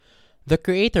The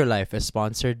Creator Life is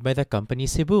sponsored by the company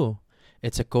Cebu.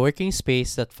 It's a co-working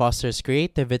space that fosters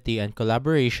creativity and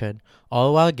collaboration,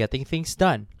 all while getting things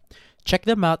done. Check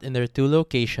them out in their two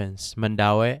locations,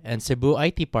 Mandaue and Cebu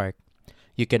IT Park.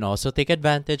 You can also take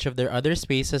advantage of their other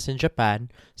spaces in Japan,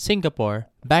 Singapore,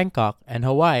 Bangkok, and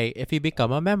Hawaii if you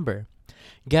become a member.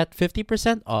 Get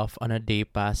 50% off on a day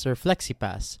pass or flexi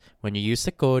pass when you use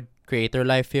the code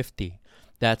CreatorLife50.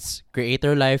 That's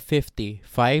CreatorLife50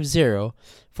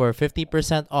 for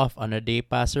 50% off on a day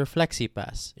pass or flexi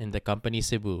pass in the company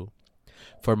Cebu.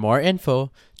 For more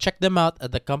info, check them out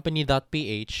at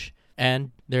thecompany.ph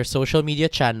and their social media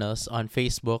channels on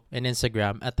Facebook and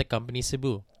Instagram at the company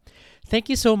Cebu. Thank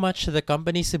you so much to the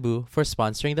company Cebu for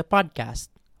sponsoring the podcast.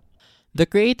 The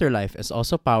Creator Life is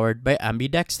also powered by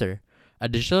Ambidexter, a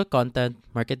digital content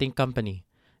marketing company.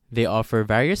 They offer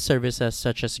various services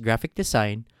such as graphic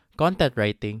design, content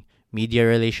writing, media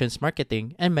relations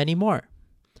marketing, and many more.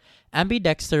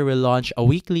 Ambidexter will launch a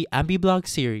weekly Ambiblog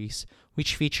series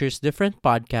which features different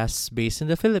podcasts based in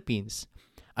the Philippines.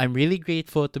 I'm really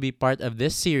grateful to be part of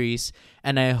this series,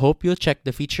 and I hope you'll check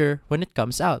the feature when it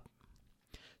comes out.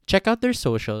 Check out their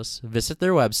socials, visit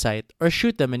their website, or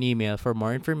shoot them an email for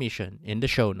more information in the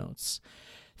show notes.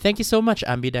 Thank you so much,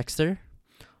 Ambidexter.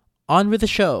 On with the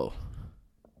show.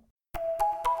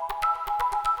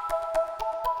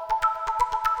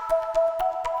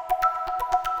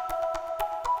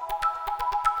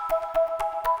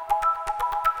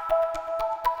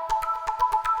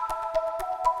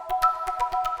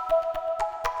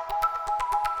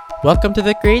 Welcome to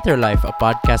The Creator Life, a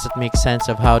podcast that makes sense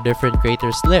of how different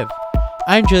creators live.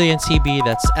 I'm Julian CB,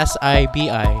 that's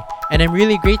SIBI, and I'm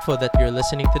really grateful that you're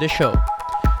listening to the show.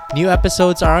 New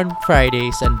episodes are on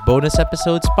Fridays and bonus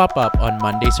episodes pop up on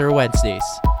Mondays or Wednesdays.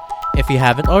 If you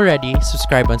haven't already,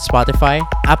 subscribe on Spotify,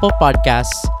 Apple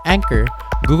Podcasts, Anchor,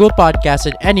 Google Podcasts,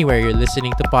 and anywhere you're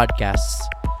listening to podcasts.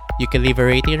 You can leave a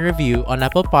rating and review on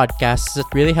Apple Podcasts. That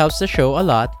really helps the show a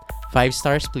lot. 5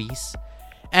 stars, please.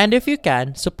 And if you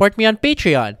can, support me on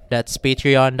Patreon. That's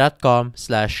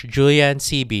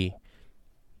patreon.com/JulianCB.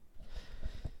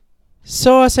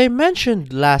 So as I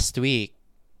mentioned last week,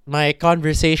 my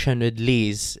conversation with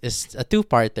Leez is a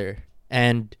two-parter.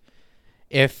 And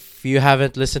if you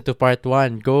haven't listened to part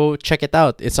 1, go check it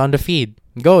out. It's on the feed.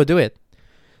 Go do it.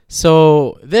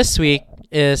 So this week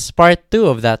is part 2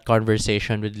 of that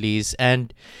conversation with Leez.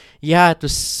 And yeah, it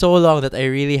was so long that I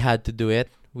really had to do it.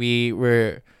 We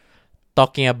were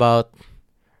talking about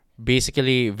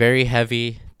basically very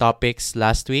heavy topics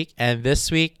last week, and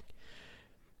this week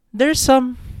there's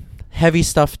some heavy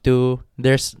stuff too.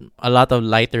 There's a lot of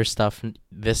lighter stuff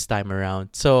this time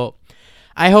around. So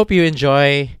I hope you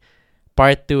enjoy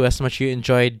part 2 as much you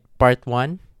enjoyed part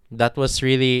 1. That was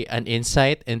really an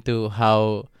insight into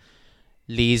how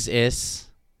Leez is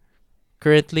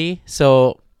currently.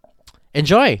 So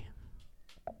enjoy.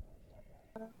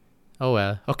 Oh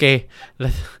well. Okay.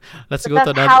 Let's go to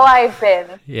That's another. how I've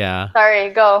been. Yeah.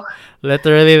 Sorry, go.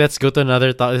 Literally, let's go to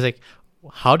another thought. It's like,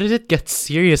 how did it get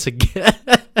serious again?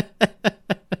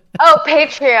 Oh,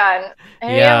 Patreon.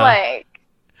 And Yeah. you're like,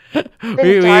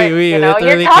 we dark, we you know?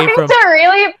 You're literally talking came from to a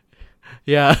really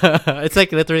yeah. It's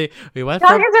like literally we went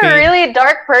talking from to a really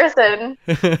dark person.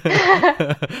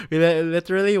 we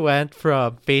literally went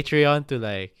from Patreon to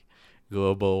like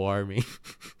global warming.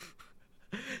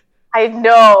 I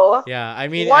know. Yeah, I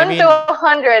 1 mean, to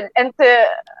 100 and 0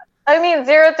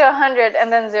 to 100 and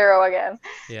then 0 again.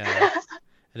 yeah.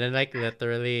 And then like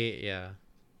literally, yeah.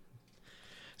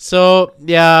 So,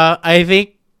 yeah, I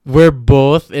think we're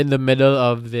both in the middle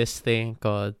of this thing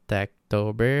called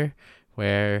Techtober,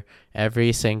 where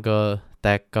every single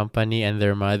tech company and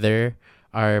their mother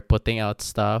are putting out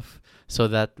stuff so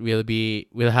that we'll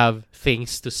have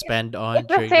things to spend on It's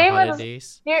the during the same as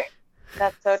holidays.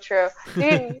 That's so true.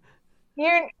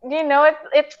 You know,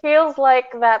 it feels like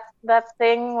that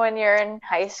thing when you're in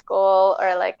high school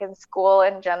or like in school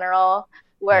in general,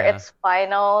 where Yeah. it's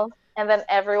finals and then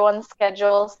everyone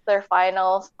schedules their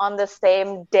finals on the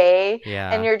same day,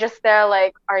 Yeah. and you're just there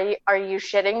like, are you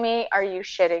shitting me? Are you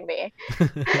shitting me?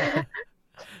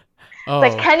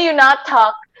 Like, Oh, can you not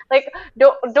talk? Like,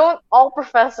 don't all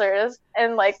professors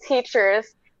and like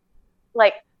teachers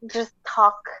like just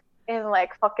talk in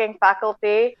like fucking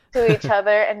faculty to each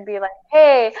other and be like,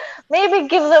 hey, maybe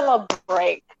give them a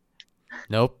break.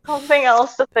 nope. Something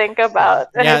else to think about.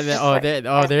 And Yeah, it's just like,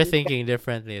 they're thinking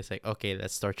differently. It's like, okay,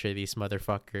 let's torture these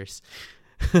motherfuckers.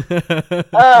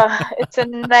 it's a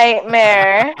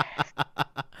nightmare.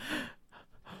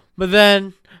 But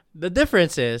then the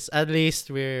difference is at least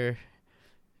we're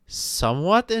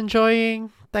somewhat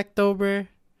enjoying Techtober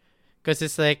Because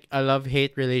it's like a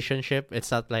love-hate relationship.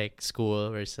 It's not like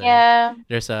school where it's like Yeah.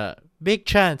 there's a big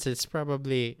chance it's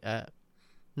probably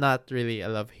not really a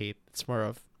love-hate. It's more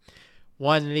of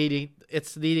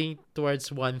it's leading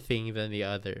towards one thing than the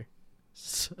other.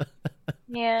 So,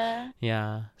 Yeah.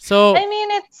 yeah. So, I mean,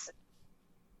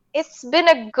 it's been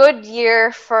a good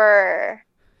year for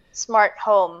smart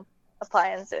home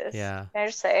appliances. yeah. Can I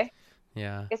just say?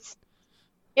 Yeah. It's,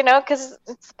 because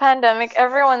it's a pandemic,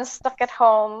 everyone's stuck at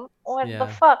home. What the Yeah.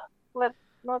 fuck?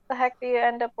 What the heck do you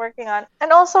end up working on?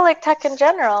 And also, like, tech in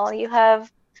general, you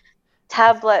have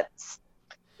tablets,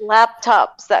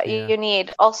 laptops that Yeah. you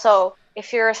need. Also,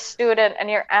 if you're a student and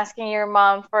you're asking your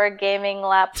mom for a gaming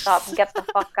laptop, get the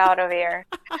fuck out of here.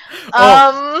 Oh,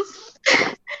 Um,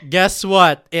 guess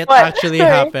what? It what? actually Sorry.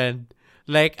 happened.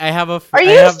 Like I have Are I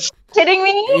you have kidding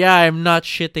me? yeah, I'm not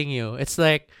shitting you. It's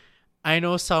like I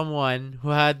know someone who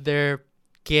had their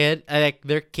kid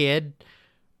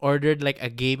ordered like a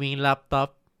gaming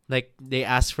laptop. Like they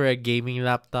asked for a gaming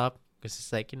laptop because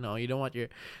it's like you don't want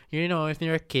if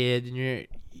you're a kid and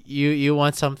you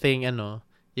want something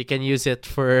you can use it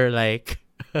for like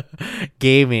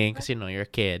gaming because you're a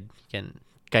kid. You can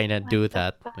kind of What do the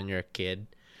that fuck? when you're a kid.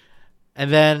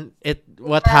 And then Yeah.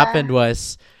 what happened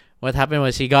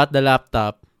was he got the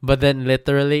laptop, but then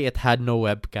literally it had no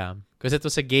webcam because it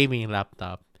was a gaming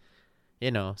laptop.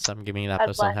 Some gaming God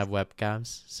laptops don't bless. have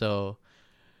webcams. So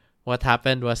what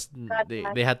happened was God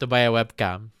bless. they had to buy a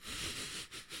webcam.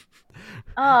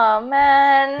 Oh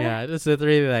man. Yeah, it was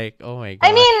literally like, oh my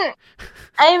I gosh.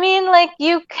 mean, like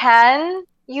you can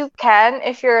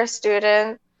if you're a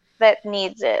student that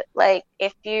needs it. Like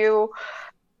if you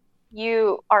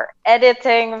are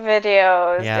editing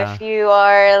videos, Yeah. if you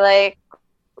are like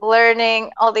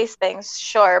learning all these things,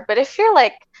 sure. But if you're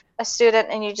like a student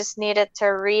and you just need it to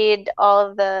read all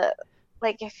of the,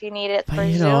 like if you need it But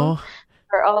for Zoom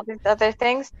or all of these other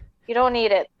things, you don't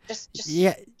need it. Just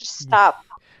yeah, just stop.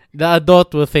 the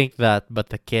adult will think that, but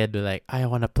the kid will like, I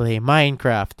want to play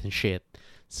Minecraft and shit.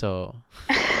 So,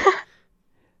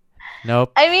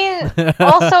 nope. I mean,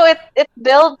 also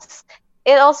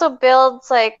it also builds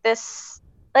like this,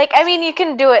 like, I mean, you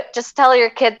can do it. Just tell your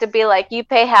kid to be like, you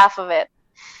pay half of it.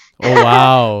 Oh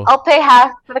wow. I'll pay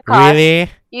half the cost. Really?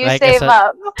 You Like as save a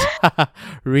up.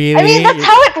 I mean, really? that's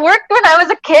how it worked when I was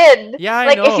a kid. Yeah, I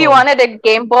Like, if you know. wanted a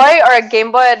Game Boy or a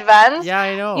Game Boy Advance, Yeah,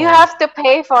 I you know. have to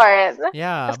pay for it. You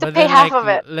Yeah, have to but pay then half like of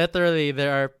it. literally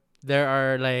there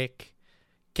are like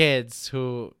kids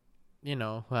who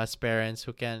has parents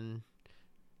who can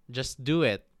just do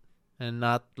it and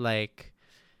not like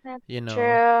That's you know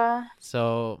true.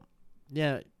 so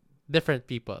yeah, different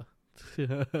people.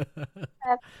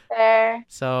 That's fair.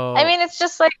 I So mean, it's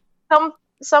just like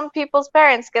some people's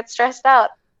parents get stressed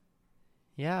out.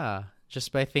 yeah,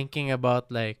 just by thinking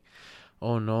about like,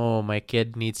 oh no, my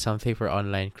kid needs something for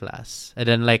online class, and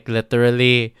then like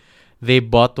literally they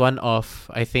bought one off,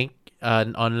 I think,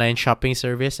 an online shopping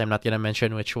service. I'm not gonna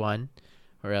mention which one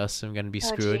or else I'm gonna be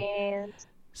Oh, screwed. jeez.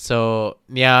 So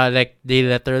yeah, like they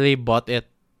literally bought it,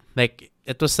 like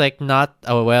it was like not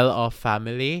a well-off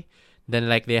family. Then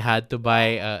like they had to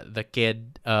buy the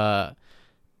kid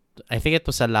I think it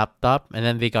was a laptop, and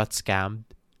then they got scammed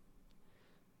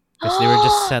because they were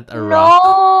just sent a rock.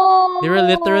 They were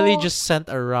literally No. just sent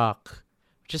a rock,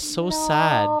 which is so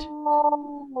sad.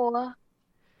 No.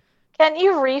 Can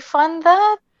you refund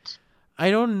that? I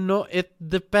don't know. It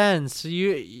depends.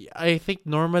 I think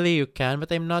normally you can,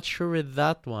 but I'm not sure with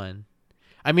that one.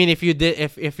 I mean, if you did,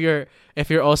 if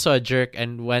you're also a jerk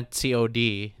and went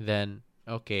COD, then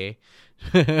okay,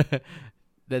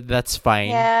 that's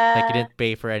fine. Like you Yeah. didn't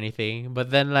pay for anything. But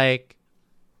then like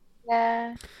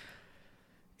Yeah.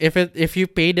 if you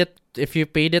paid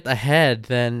it ahead,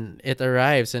 then it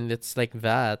arrives and it's like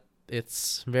that.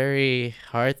 It's very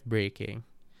heartbreaking.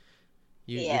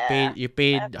 You Yeah. paid you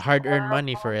paid That's hard earned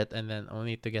money for horrible. it and then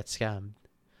only to get scammed.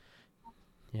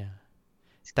 Yeah.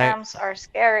 Tech, Scams are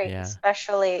scary, yeah.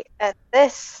 especially at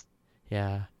this,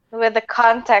 Yeah. with the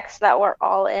context that we're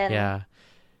all in. Yeah.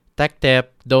 Tech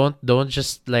tip, don't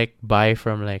just like buy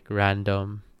from like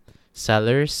random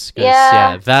sellers cuz yeah,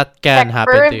 Yeah. that can Check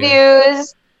for happen to you.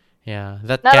 reviews. Yeah,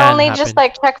 that Not can only just happen.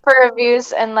 like check for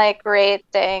reviews and like rate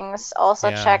things, also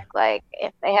Yeah. check like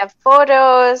if they have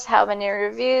photos, how many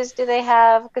reviews do they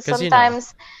have? Because Cuz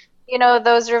sometimes,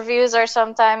 those reviews are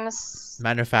sometimes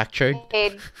manufactured.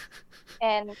 paid,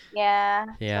 and yeah,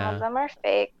 some of Yeah. them are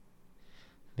fake.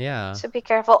 Yeah. So be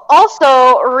careful.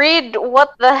 Also, read what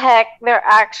the heck they're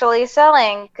actually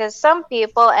selling, because some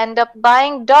people end up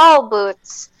buying doll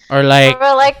boots Or for like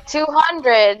like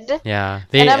 200. yeah,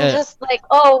 And they I'm just like,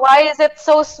 oh, why is it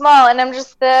so small? And I'm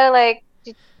just there like,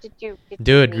 Did you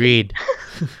Dude, read? read.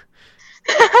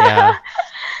 Yeah.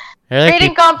 They're like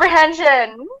Reading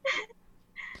comprehension.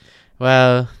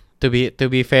 well, to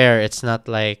be fair, it's not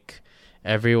like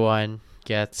everyone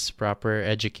gets proper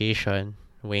education.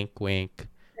 Wink, wink.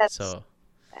 That's So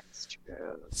that's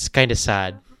true. it's kind of That's sad.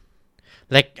 true.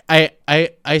 Like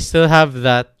I still have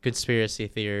that conspiracy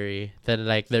theory that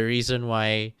like the reason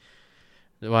why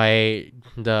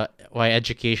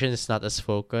education is not as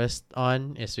focused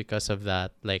on is because of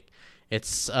that. Like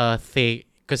it's a thing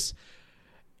because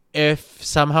if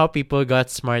somehow people got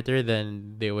smarter,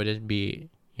 then they wouldn't be,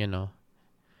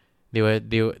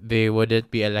 they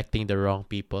wouldn't be electing the wrong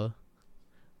people.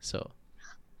 So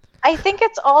I think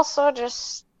it's also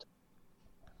just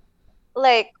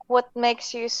like what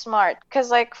makes you smart, because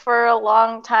like for a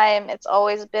long time it's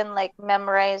always been like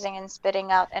memorizing and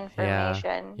spitting out yeah,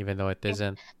 information. even though it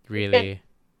isn't You should, really.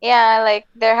 yeah, like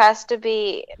there has to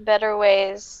be better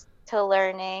ways to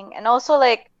learning. And also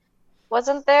like,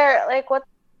 wasn't there like what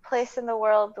place in the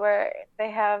world where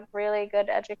they have really good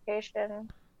education,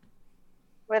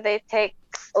 where they take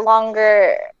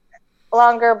longer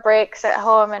longer breaks at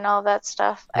home and all that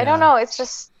stuff? I don't Yeah, know, it's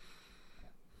just,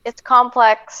 it's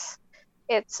complex.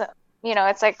 It's,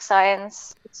 it's like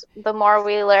science. It's, the more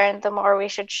we learn, the more we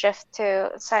should shift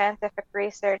to scientific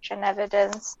research and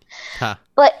evidence. ha,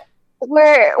 But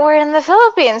we're in the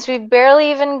Philippines. We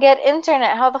barely even get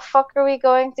internet. How the fuck are we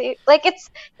going to like, it's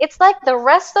like the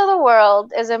rest of the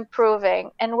world is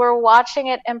improving and we're watching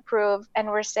it improve and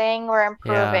we're saying we're yeah.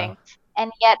 improving,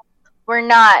 and yet we're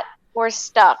not. We're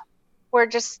stuck. We're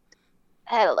just,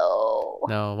 hello.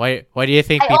 No, why do you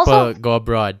think I also, people go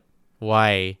abroad?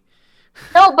 Why?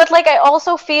 no, but like I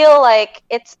also feel like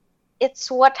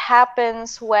it's what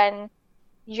happens when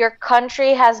your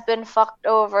country has been fucked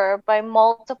over by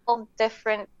multiple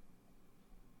different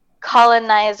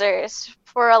colonizers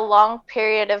for a long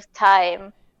period of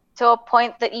time, to a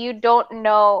point that you don't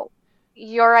know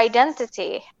your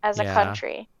identity as a Yeah,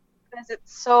 country, because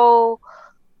it's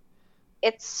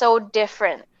so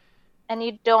different, and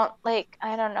you don't, like,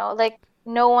 I don't know, like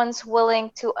no one's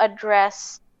willing to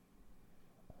address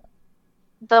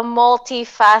the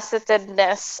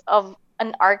multifacetedness of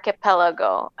an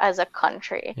archipelago as a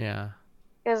country. yeah.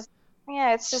 Because,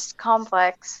 yeah, it's just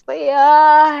complex. But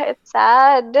yeah, it's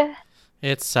sad.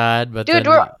 It's sad, but Dude,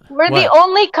 we're then we're the what?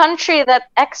 only country that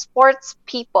exports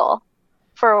people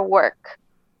for work.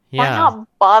 That Yeah, not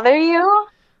bother you?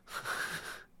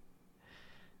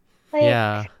 yeah.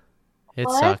 Like, It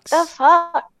what the sucks.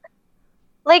 fuck?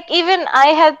 Like, even I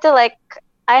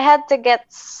had to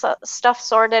get stuff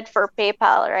sorted for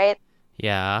PayPal, right?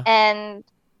 Yeah, And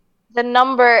the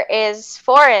number is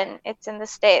foreign. It's in the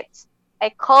States.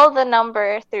 I call the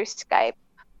number through Skype,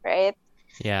 right?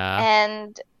 yeah,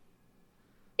 And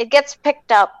it gets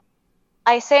picked up.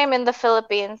 I say I'm in the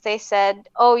Philippines. They said,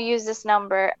 oh, use this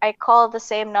number. I call the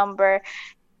same number.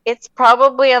 It's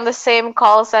probably on the same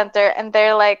call center, and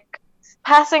they're like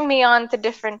passing me on to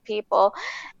different people.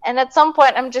 And at some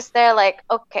point, I'm just there like,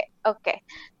 okay, okay.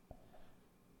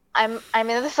 I'm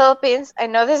in the Philippines. I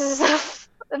know this is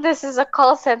this is a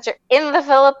call center in the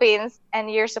Philippines,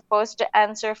 and you're supposed to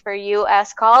answer for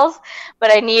US calls,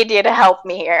 but I need you to help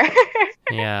me here.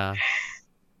 yeah.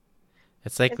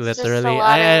 It's like It's just a literally,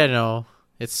 lot I of, don't know.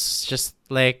 It's just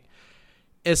like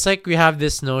it's like we have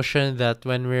this notion that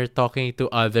when we're talking to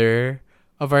other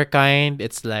of our kind,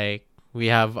 it's like we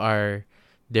have our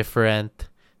different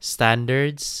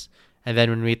standards, and then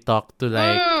when we talk to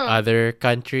like mm, other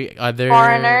country, other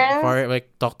foreigners. for like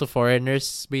talk to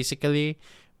foreigners, basically,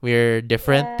 we're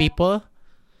different Yeah, people,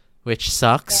 which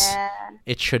sucks. yeah.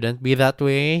 It shouldn't be that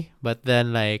way, but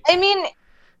then I like mean,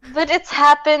 but it's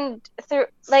happened through,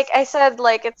 like I said,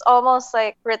 like it's almost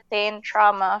like retained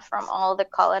trauma from all the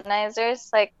colonizers.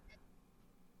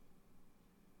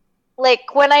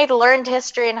 Like when I learned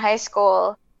history in high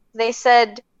school, they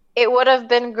said it would have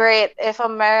been great if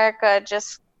America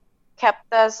just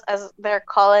kept us as their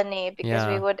colony, because we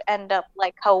yeah, would end up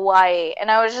like Hawaii.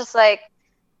 And I was just like,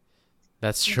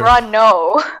 that's true. bruh,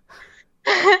 no.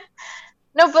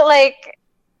 No, but like,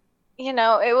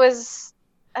 it was,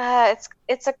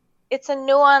 it's a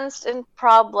nuanced and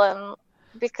problem,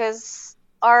 because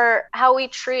our how we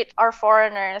treat our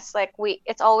foreigners, like,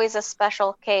 it's always a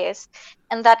special case,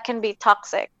 and that can be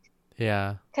toxic,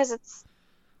 Yeah. because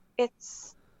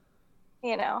it's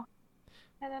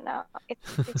I don't know,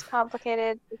 it's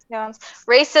complicated, it's nuanced.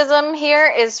 Racism here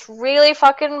is really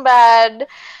fucking bad.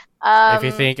 If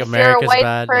you think If you're a America's white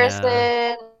bad, yeah.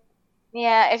 person,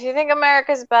 yeah, if you think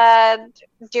America's bad,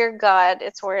 dear God,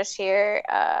 it's worse here.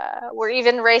 We're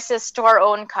even racist to our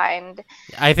own kind.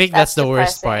 I think that's That's the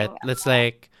worst part. depressing. Let's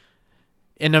like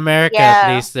in America, at Yeah.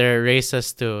 least, they're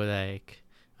racist to like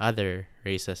other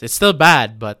races. It's still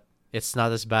bad, but it's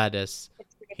not as bad as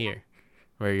It's pretty bad. here,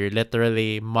 where you're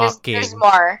literally There's mocking.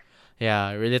 more.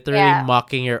 Yeah, you're literally Yeah.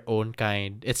 mocking your own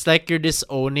kind. It's like you're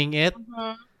disowning it.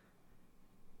 Hmm.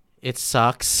 It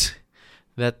sucks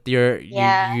that you're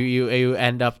Yeah. you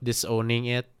end up disowning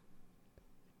it.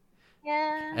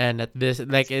 Yeah. And at this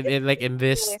like in It's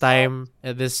this really sad. time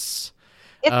at this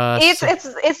It's it's s- it's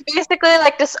it's basically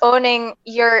like disowning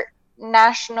your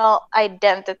national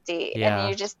identity, and yeah,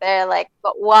 you're just there like,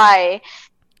 but why?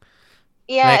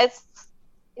 Yeah, like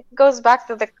it goes back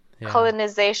to the yeah,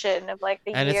 colonization of like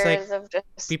the and it's like years of just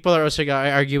people are also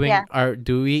arguing, yeah, are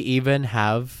do we even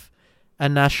have a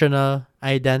national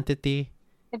identity?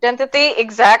 identity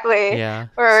exactly. Yeah,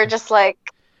 Or so, just like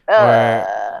or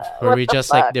were what we the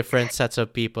just like fuck? different sets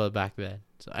of people back then?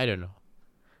 So I don't know.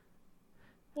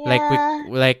 Like we Yeah.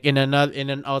 like in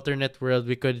an alternate world,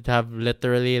 we could have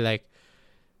literally like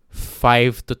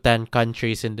 5 to 10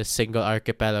 countries in the single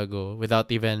archipelago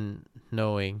without even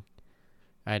knowing.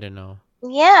 I don't know.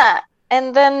 Yeah.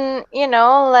 And then,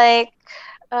 like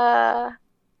uh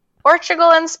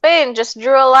Portugal and Spain just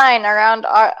drew a line around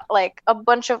our like a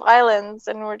bunch of islands,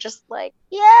 and we're just like,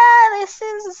 yeah, this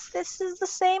is the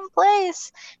same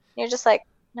place. And you're just like,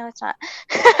 no, it's not.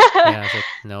 Yeah, it's like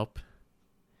nope.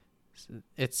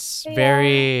 It's Yeah,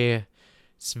 very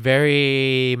it's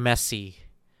very messy.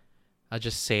 I'll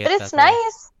just say but it it's that way.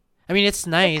 nice. I mean, it's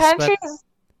The nice, but countries.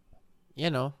 you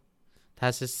know, it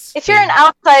has its If you're an thing.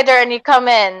 outsider and you come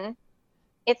in,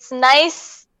 it's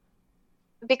nice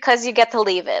because you get to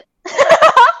leave it.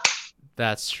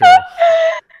 That's true.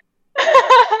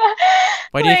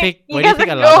 Why do you Like think? you Why do you get to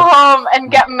think a go lot of home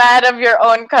and get mad of your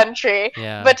own country.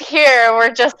 yeah, But here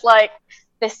we're just like,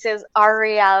 this is our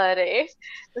reality.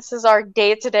 This is our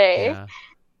day to day. yeah?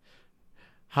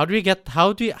 How do we get?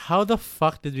 How do? How the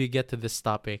fuck did we get to this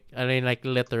topic? I mean, like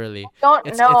literally, Don't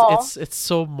know. it's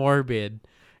so morbid.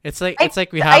 I It's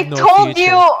like we have I no told you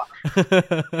future.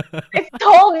 I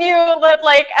told you that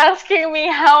like asking me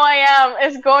how I am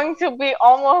is going to be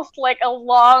almost like a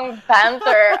long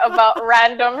banter about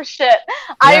random shit.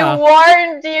 I Yeah,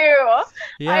 warned you.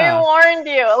 I yeah. warned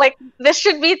you. Like this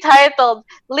should be titled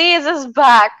Leez is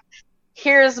back.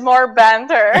 Here's more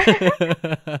banter.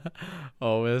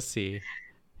 Oh, we'll see.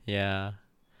 Yeah,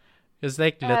 it's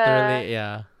like uh literally,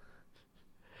 yeah.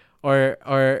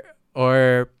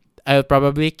 Or I'll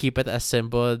probably keep it as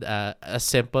simple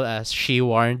as she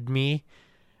warned me,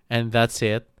 and that's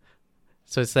it.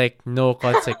 So it's like no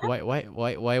context.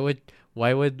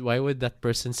 Why would that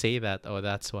person say that? Oh,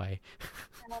 that's why.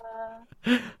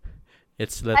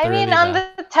 It's I mean, literally on that.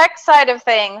 the tech side of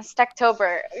things,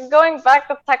 Techtober. Going back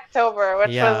to Techtober,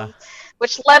 Yeah.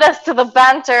 which led us to the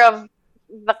banter of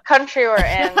the country we're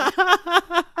in.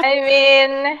 I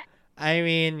mean, I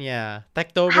mean, yeah.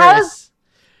 Techtober how's is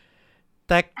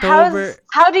Techtober.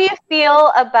 how do you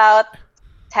feel about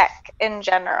tech in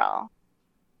general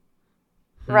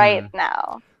right Hmm.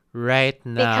 now? Right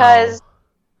now.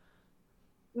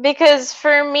 Because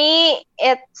for me,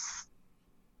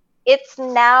 it's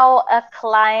now a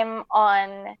climb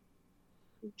on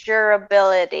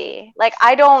durability. Like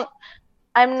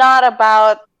I'm not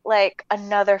about like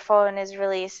another phone is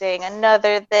releasing,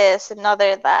 another this,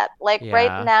 another that. Like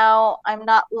right Yeah. now, I'm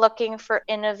not looking for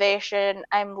innovation.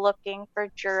 I'm looking for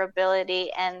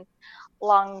durability and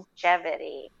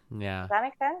longevity. Yeah. Does that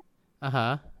make sense? Uh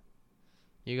huh.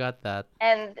 You got that.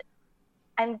 And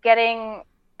I'm getting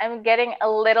a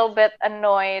little bit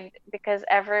annoyed because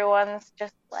everyone's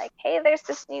just like, "Hey, there's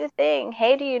this new thing.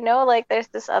 Hey, do you know like there's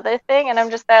this other thing?" And I'm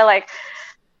just there like,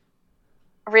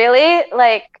 "Really?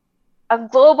 Like a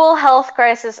global health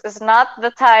crisis is not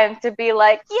the time to be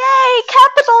like, "Yay,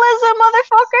 capitalism,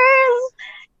 motherfuckers."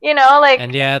 Like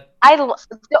And yet, I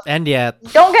and yet.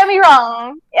 don't get me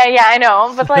wrong. Yeah, I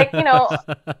know, but like,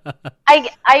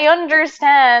 I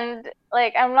understand.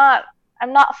 Like I'm not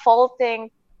faulting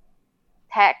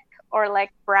tech or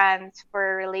like brands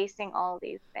for releasing all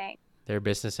these things. They're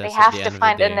They businesses at the have to end of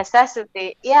the find a day.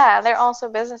 necessity. Yeah, they're also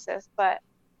businesses, but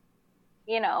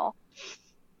you know,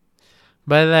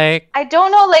 But like, I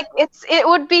don't know. Like it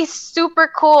would be super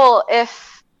cool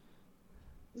if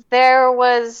there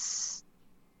was.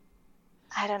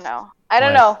 I don't know. I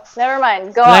don't what? know. Never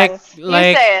mind. Go on. You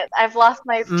Like, say it. I've lost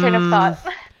my train of thought.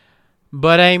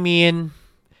 but I mean,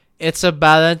 it's a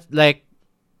balance, like,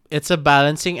 it's a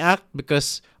balancing act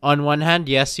because on one hand,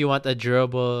 yes, you want a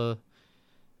durable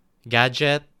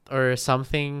gadget or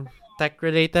something tech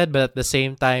related, but at the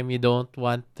same time, you don't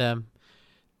want them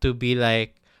to be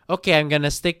like, okay, I'm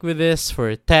gonna stick with this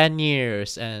for 10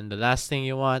 years, and the last thing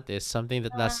you want is something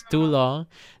that lasts too Mm, long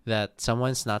that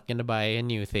someone's not gonna buy a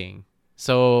new thing.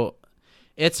 So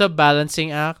it's a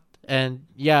balancing act. And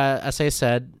yeah, as I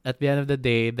said, at the end of the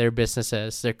day, their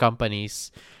businesses, their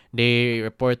companies, they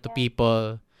report to yeah,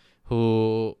 people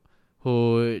who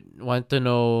want to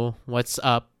know what's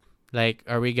up. Like,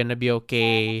 are we gonna be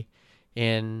okay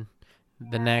in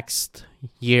the yeah, next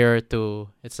year or two?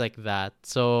 It's like that.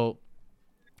 So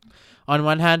on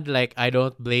one hand, like, I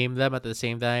don't blame them. At the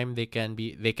same time, they can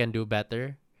do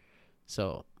better.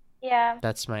 So yeah,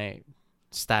 that's my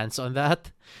stance on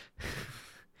that.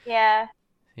 yeah.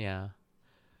 Yeah.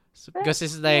 So, But because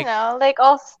it's like, like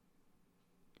also,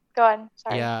 go on.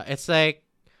 Sorry. yeah, it's like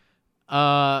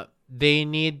they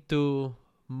need to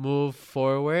move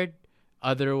forward,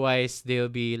 otherwise they'll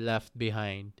be left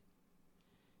behind.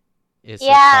 It's a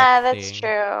tech Yeah, that's thing.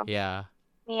 true. Yeah.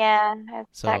 Yeah,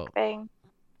 it's tech So, thing.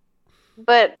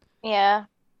 But yeah,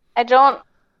 I don't.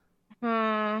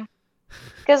 Hmm.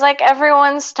 Because like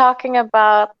everyone's talking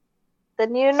about the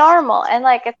new normal, and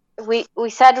like we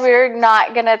said we are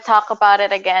not gonna talk about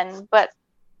it again, but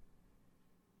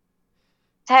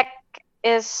tech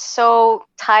is so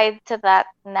tied to that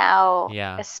now,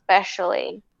 yeah,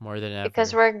 especially more than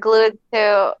because ever. we're glued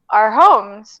to our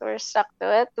homes. We're stuck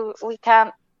to it. We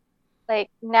can't, like,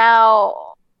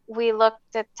 now we look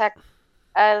to tech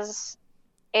as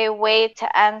a way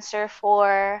to answer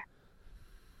for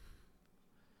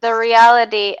the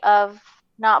reality of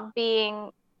not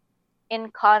being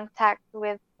in contact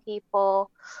with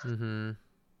people Mhm.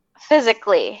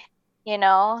 physically, you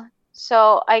know?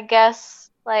 So I guess,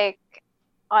 like,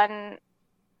 on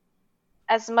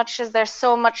as much as there's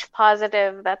so much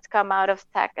positive that's come out of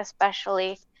tech,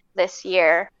 especially this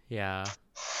year, Yeah.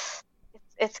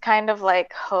 it's kind of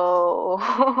like,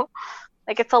 oh,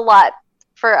 like it's a lot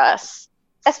for us,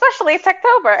 especially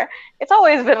Techtober. It's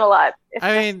always been a lot. It's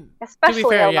I just mean, to be especially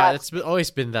fair, a yeah, lot.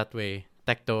 always been that way,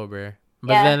 Techtober.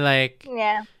 But Yeah, then like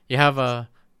yeah. you have a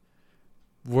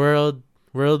world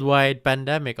worldwide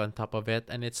pandemic on top of it,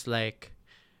 and it's like,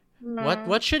 Mm.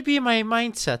 what should be my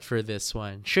mindset for this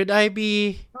one?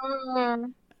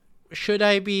 Mm. Should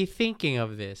I be thinking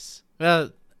of this?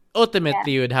 Well, Yeah,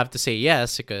 ultimately you would have to say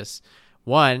yes, because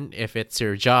one, if it's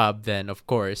your job, then of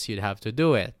course you'd have to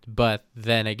do it. But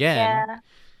then again, yeah.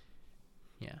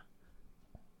 yeah.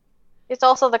 It's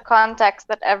also the context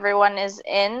that everyone is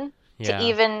in to Yeah.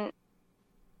 even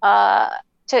uh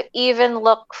to even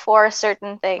look for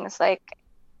certain things. Like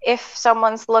if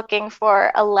someone's looking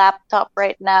for a laptop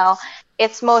right now,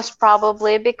 it's most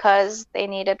probably because they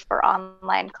need it for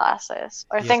online classes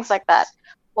or Yep. things like that.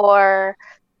 Or,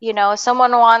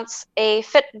 someone wants a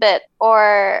Fitbit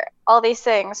or all these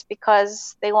things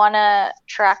because they want to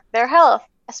track their health,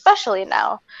 especially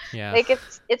now. Yeah. Like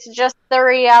it's just the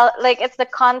real like it's the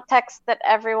context that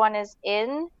everyone is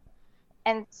in,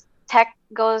 and tech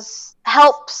goes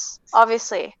helps,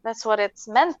 obviously. That's what it's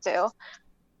meant to.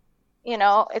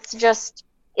 It's just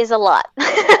is a lot.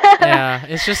 Yeah,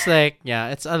 it's just like, yeah,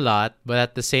 it's a lot, but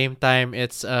at the same time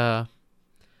it's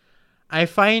I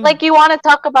find, Like you want to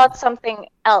talk about something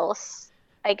else,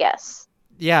 I guess,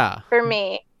 yeah, for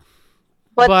me,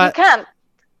 but you but can't.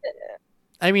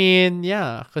 I mean,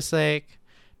 yeah, cuz like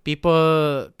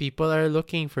people are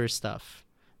looking for stuff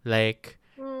like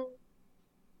Mm,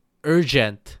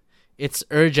 urgent. It's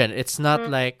urgent. It's not mm.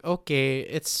 like, okay,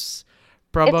 it's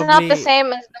It's not the probably,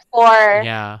 same as before,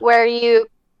 yeah. where you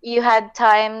had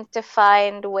time to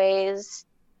find ways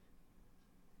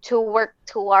to work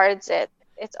towards it.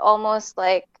 It's almost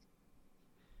like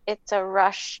it's a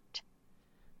rushed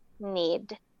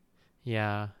need.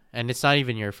 Yeah, and it's not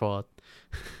even your fault.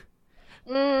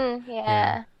 Yeah,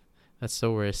 Yeah. that's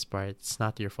the worst part. It's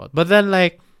not your fault. But then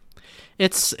like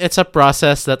it's a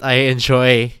process that I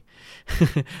enjoy.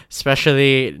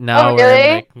 Especially Oh, now where I'm really?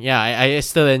 like, yeah, I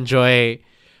still enjoy.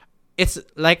 It's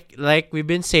like we've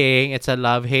been saying, it's a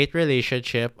love-hate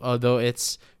relationship, although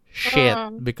it's shit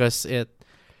Mm, because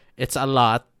it's a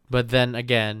lot, but then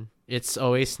again, it's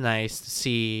always nice to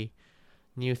see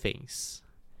new things.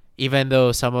 Even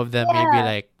though some of them may be yeah.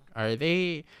 like,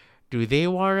 do they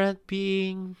warrant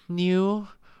being new?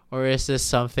 Or is this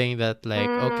something that like,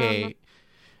 Mm. okay,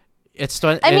 it's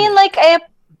I mean, like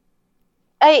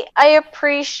I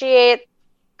appreciate,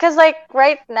 because like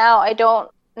right now I don't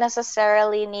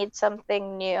necessarily need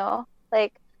something new.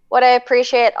 Like what I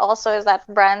appreciate also is that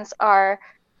brands are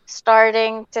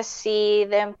starting to see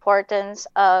the importance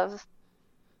of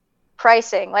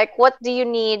pricing. Like what do you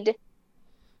need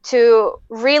to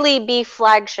really be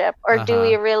flagship, or do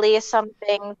we uh-huh. really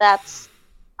something that's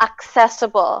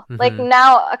accessible? Like Mhm.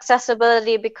 now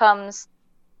accessibility becomes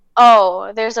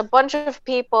oh, there's a bunch of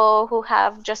people who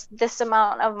have just this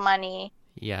amount of money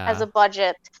as Yeah. a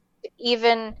budget to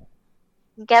even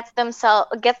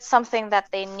get something that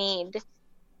they need.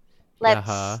 Yeah.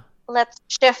 Huh. Let's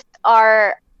shift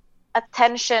our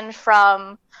attention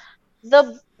from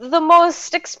the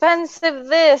most expensive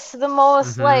this, the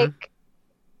most Mm-hmm.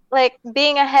 like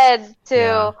being ahead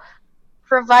Yeah. to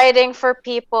providing for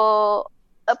people,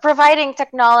 providing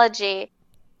technology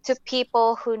to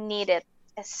people who need it,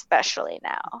 especially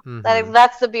now. Mm-hmm. Like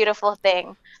that's the beautiful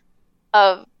thing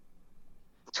of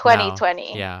Now.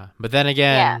 2020. Yeah. But then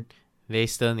Yeah, again, they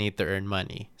still need to earn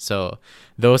money. So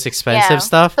those expensive yeah.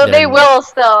 stuff, So they will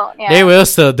still, they yeah, will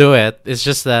still do it. It's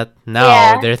just that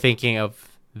now yeah, they're thinking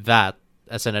of that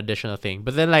as an additional thing.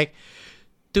 But then like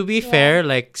to be yeah, fair,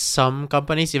 like some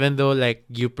companies, even though like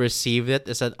you perceive it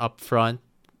as an upfront,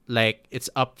 like it's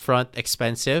upfront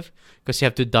expensive because you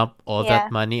have to dump all yeah.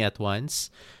 that money at once,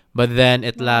 but then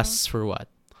it Mm, lasts for what,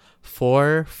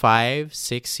 4, 5,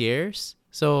 6 years.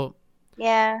 So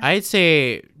yeah, I'd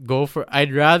say go for.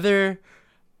 I'd rather,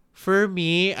 for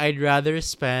me, I'd rather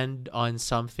spend on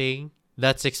something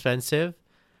that's expensive,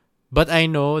 but I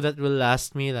know that will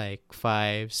last me like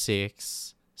 5,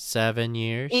 6, 7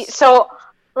 years. so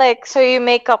so you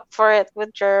make up for it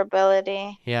with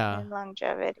durability Yeah. and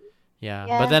longevity. Yeah,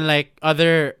 but Yeah, then like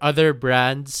other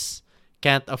brands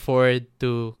can't afford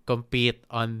to compete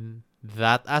on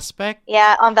that aspect.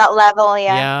 yeah, on that level,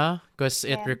 yeah, Yeah, because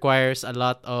it yeah, requires a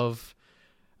lot of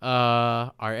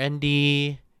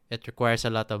R&D. It requires a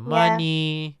lot of yeah,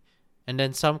 money, and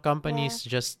then some yeah, companies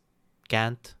just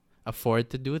can't afford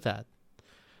to do that,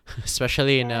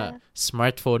 especially in a yeah,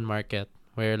 smartphone market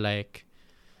where like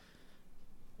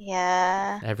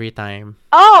yeah. every time.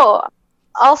 Oh,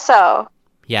 also,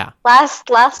 Yeah,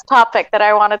 last topic that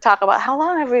I want to talk about. How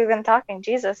long have we been talking?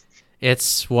 Jesus.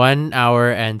 it's 1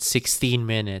 hour and 16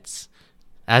 minutes.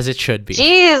 As it should be.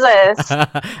 Jesus.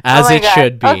 Oh As my it God.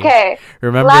 should be. Okay.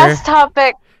 Remember? Last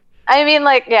topic. I mean,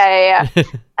 like, yeah, yeah, yeah.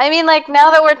 I mean, like,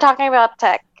 now that we're talking about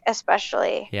tech,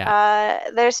 especially, Yeah.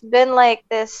 there's been like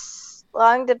this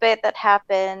long debate that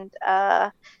happened.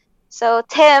 So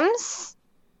Tim's,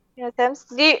 Tim's,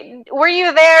 were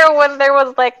you there when there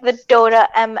was like the Dota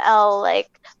ML like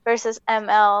versus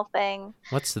ML thing?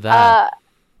 What's that? Uh,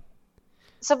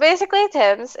 so basically,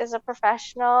 Tim's is a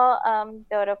professional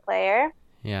Dota player.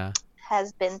 Yeah.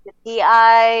 Has been to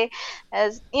TI,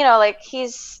 as like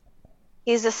he's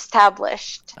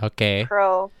established Okay.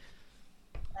 pro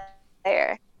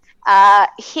player.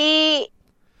 He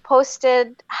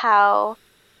posted how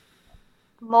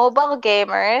mobile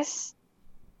gamers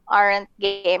aren't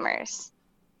gamers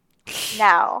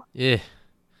now. Yeah.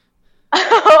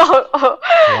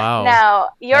 Wow. Now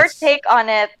your That's take on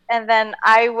it, and then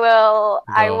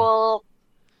go.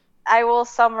 I will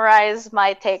summarize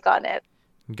my take on it.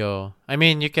 Go. I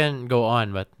mean, you can go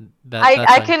on, but I that's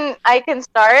I on. can I can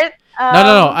start.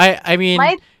 No. I mean,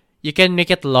 My you can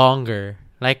make it longer.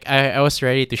 Like I was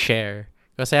ready to share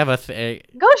because I have a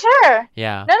Go sure.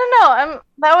 yeah. No.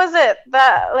 That was it.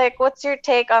 That like, what's your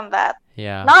take on that?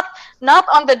 Yeah. Not not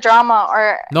on the drama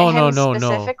or him No.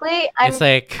 specifically. It's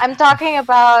like I'm talking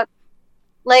about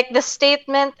like the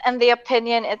statement and the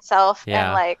opinion itself,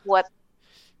 and yeah. like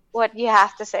what you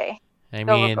have to say. I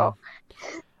Go. mean,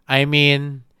 I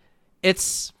mean,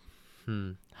 it's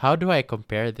how do I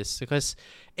compare this? Because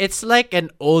it's like an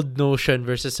old notion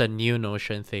versus a new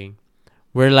notion thing.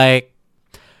 Where like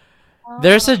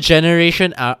there's a Oh.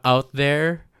 generation out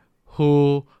there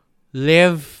who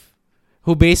live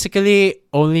who basically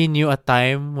only knew a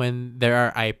time when there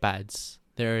are iPads,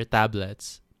 there are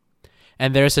tablets.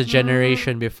 And there's a Mm,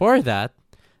 generation before that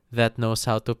that knows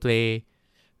how to play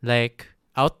like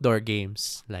outdoor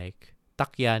games like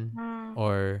takyan mm,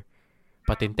 or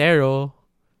patintero.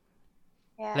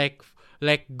 yeah.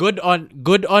 Like good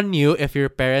on you if your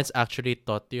parents actually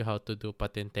taught you how to do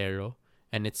patintero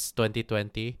and it's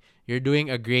 2020. You're doing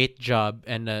a great job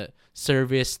and a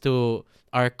service to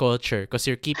our culture because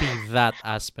you're keeping that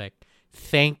aspect.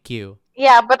 Thank you.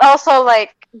 Yeah, but also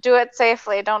like do it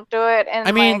safely. Don't do it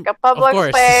I in like mean, a of public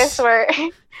space course. where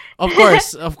of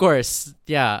course.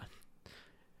 Yeah.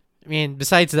 I mean,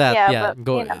 besides that, yeah, yeah, but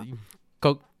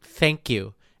go thank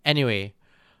you. Anyway,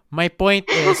 my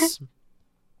point is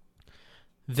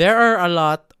there are a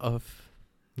lot of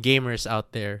gamers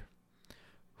out there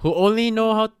who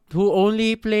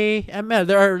only play ML.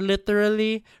 There are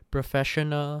literally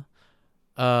professional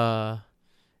uh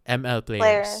ML players.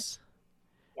 players.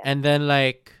 Yeah. And then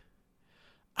like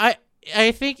I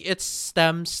I think it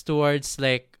stems towards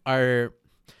like our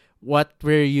what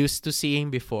we're used to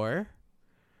seeing before.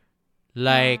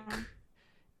 Like Mm,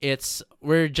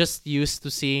 we're just used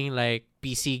to seeing like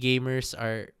PC gamers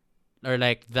are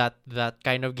like that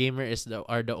kind of gamer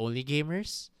are the only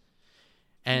gamers,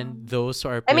 and Mm. those who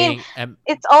are I mean, playing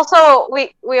it's also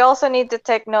we also need to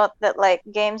take note that like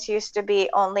games used to be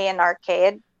only in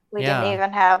arcade. We didn't yeah,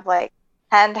 even have like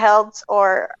handhelds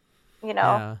or, you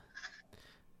know. yeah.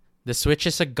 The Switch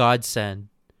is a godsend.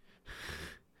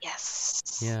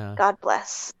 Yes. Yeah. God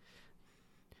bless.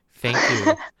 Thank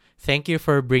you. Thank you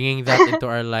for bringing that into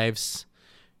our lives.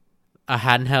 A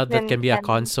handheld that can be a Nintendo.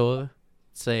 console.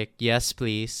 It's like, yes,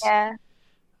 please. Yeah. Yeah.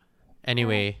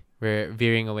 Anyway, we're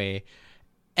veering away.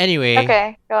 Anyway,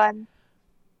 Okay, go on.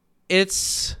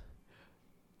 it's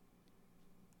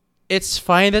it's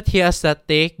fine that he has that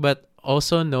take, but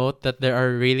also note that there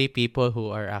are really people who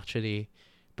are actually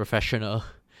professional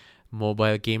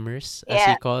mobile gamers, as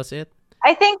he Yeah. calls it.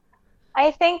 I think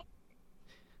I think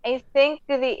I think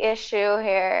the issue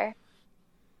here.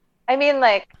 I mean,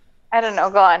 like, I don't know.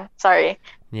 Go on. Sorry,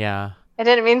 Yeah. I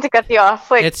didn't mean to cut you off.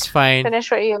 Like, It's fine. finish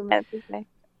what you meant to say.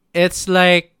 It's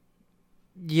like,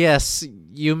 yes,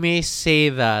 you may say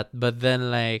that, but then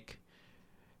like,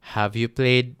 have you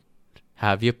played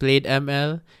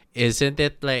ML? Isn't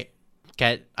it like,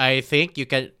 can I think you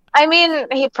can I mean,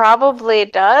 he probably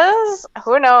does.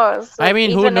 Who knows? I Like,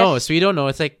 mean, who even if knows? We don't know.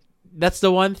 It's like that's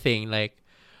the one thing. Like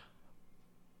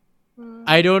mm,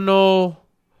 I don't know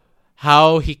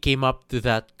how he came up to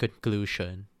that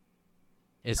conclusion.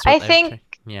 Is I what I'm think trying.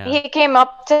 Yeah. he came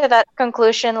up to that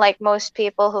conclusion like most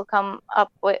people who come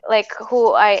up with like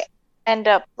who I end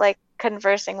up like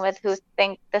conversing with who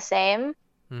think the same.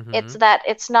 It's Mhm. that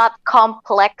it's not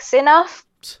complex enough,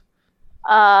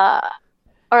 uh,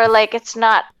 or like it's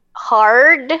not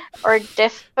hard or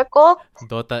difficult.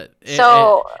 Dota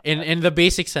So in the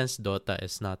basic sense, Dota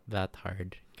is not that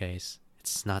hard, guys.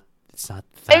 It's not I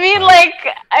that mean, hard.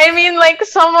 like,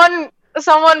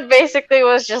 someone basically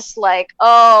was just like,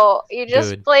 "Oh, you just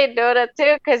Dude. played Dota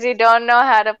 2 because you don't know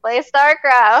how to play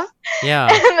StarCraft."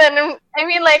 Yeah. And then, I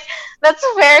mean, like, that's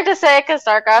fair to say because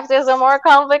StarCraft is a more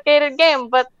complicated game,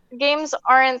 but games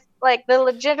aren't like the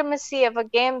legitimacy of a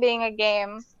game being a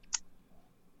game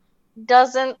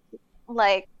doesn't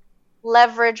like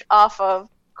leverage off of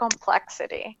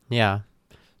complexity Yeah.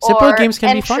 Simple or games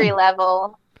can be entry fun.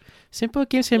 level. Simple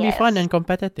games can be fun Yes. and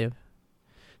competitive.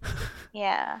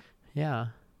 Yeah. Yeah.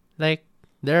 Like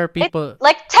there are It people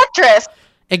like Tetris.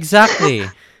 exactly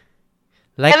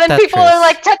like And then people are Tetris.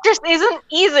 like, Tetris isn't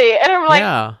easy. And I'm like,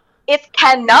 Yeah. it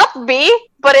cannot be,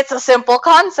 but it's a simple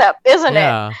concept, isn't it?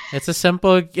 Yeah. It's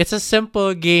a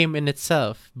simple game in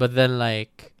itself, but then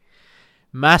like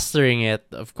mastering it,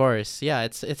 of course. Yeah,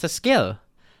 it's a skill.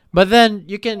 But then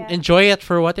you can Yeah. enjoy it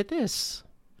for what it is.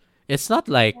 It's not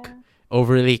like Yeah.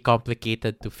 overly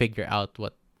complicated to figure out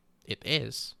what it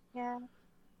is. Yeah.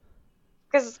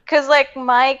 Cause like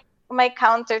my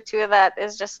counter to that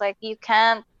is just like you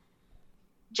can't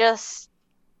just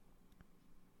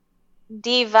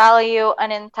devalue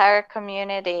an entire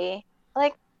community.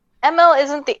 Like ML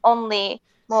isn't the only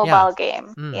Yeah. mobile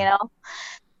game, you Mm. know?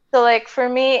 So like for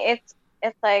me it's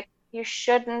like you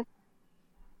shouldn't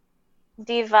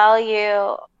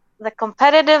devalue the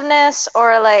competitiveness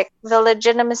or like the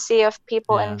legitimacy of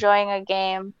people Yeah. enjoying a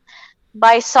game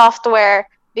by software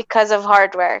because of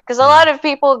hardware. Because a Yeah. lot of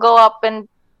people go up and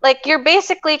like you're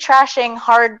basically trashing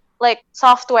hard like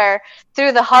software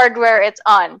through the hardware it's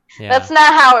on. Yeah. That's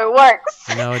not how it works.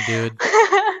 No, dude.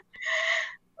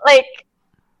 Like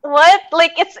what?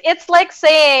 Like it's like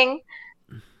saying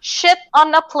shit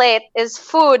on a plate is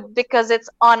food because it's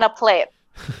on a plate.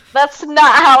 That's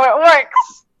not how it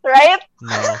works, right?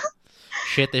 No.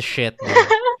 Shit is shit, dude.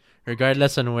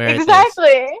 Regardless on where it is.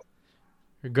 Exactly.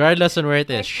 Regardless on where it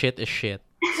is, Like, shit is shit.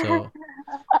 So,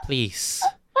 please.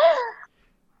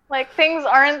 like things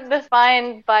aren't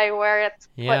defined by where it's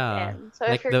put Yeah. in. So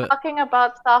Like if you're the talking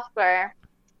about software,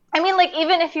 I mean, like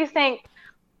even if you think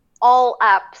all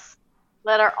apps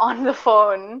that are on the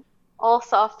phone, all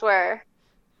software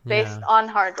based yeah. on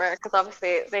hardware, because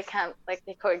obviously they can't like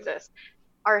they coexist,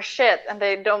 are shit and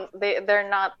they're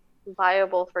not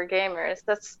viable for gamers.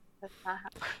 That's not how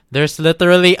There's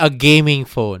literally a gaming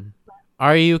phone.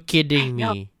 Are you kidding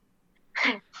no me?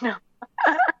 no.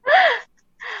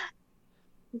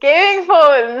 Gaming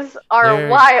phones are They're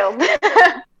wild.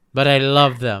 but I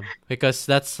love them because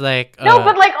that's like No,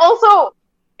 but like also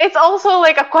it's also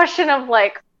like a question of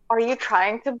like, are you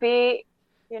trying to be,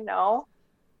 you know,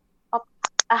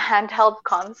 a handheld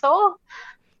console?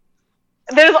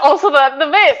 There's also that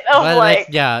debate of but like like,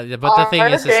 yeah, but the thing are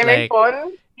is gaming like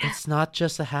phones? it's not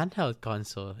just a handheld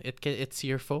console. It's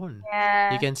your phone. You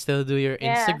Yeah, can still do your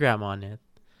yeah, Instagram on it.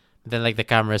 Then like the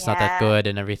camera's not that yeah. good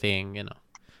and everything.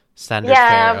 standard fare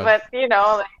Yeah, of but you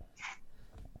know, like,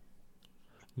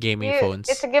 gaming it's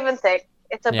phones. a give and take.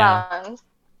 It's a Yeah. balance.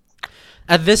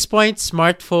 At this point,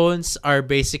 smartphones are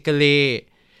basically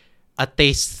a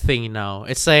taste thing now.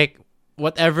 It's like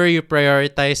whatever you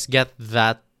prioritize, get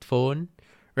that phone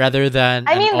rather than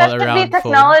I an mean, that should be all-around phone.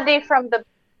 technology from the,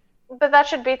 but that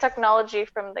should be technology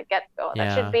from the get-go.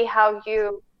 That should Yeah. be how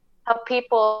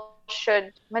people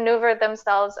should maneuver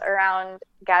themselves around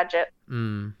gadgets.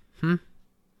 Mm. Hmm.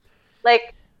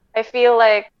 Like, I feel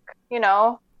like, you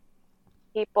know,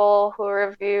 people who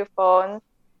review phones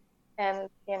and,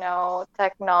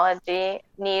 technology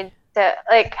need to,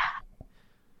 like,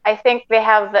 I think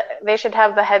they should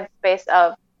have the headspace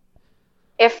of,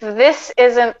 if this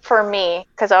isn't for me,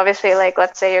 because obviously, like,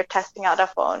 let's say you're testing out a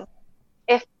phone,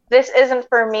 if this isn't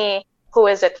for me, who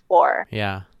is it for?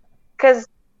 Yeah. Because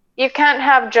you can't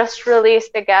have just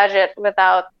released a gadget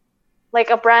without,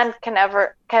 like, a brand can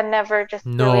never just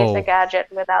release a No. gadget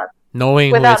without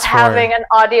Knowing who without it's having for. an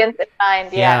audience in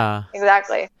mind. Yeah, Yeah.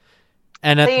 exactly.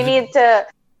 And So you need to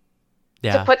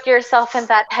yeah, put yourself in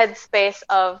that headspace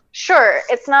of, sure,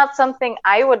 it's not something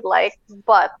I would like,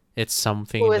 but it's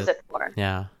who something is that, it for?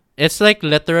 yeah. It's like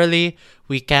literally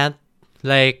we can't,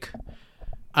 like,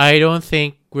 I don't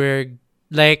think we're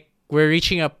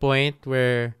reaching a point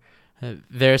where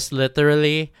there's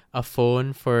literally a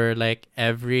phone for like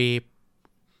every,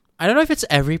 I don't know if it's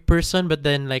every person, but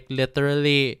then like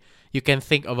literally you can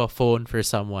think of a phone for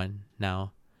someone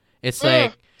now. It's Mm,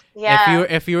 like yeah.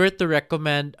 if you were to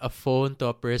recommend a phone to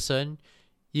a person,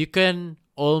 you can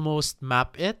almost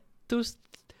map it to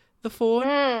the phone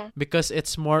Mm, because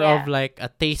it's more of yeah. like a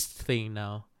taste thing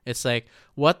now. It's like,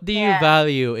 what do you Yeah.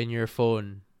 value in your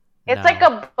phone It's like now?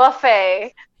 a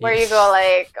buffet where Yeah. you go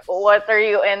like, what are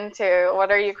you into?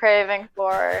 What are you craving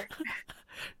for?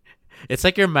 It's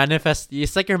like you're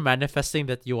manifesting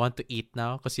that you want to eat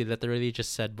now because you literally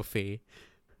just said buffet.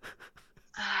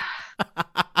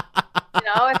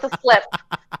 It's a slip.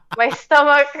 My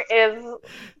stomach is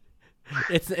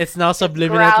It's now it's subliminally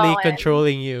growling.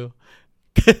 controlling you.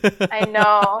 I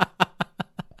know.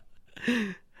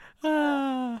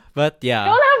 But We yeah.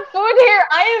 don't have food here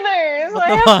either, so What I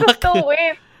the have to fuck? still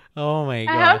wait. Oh my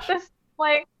I have gosh. to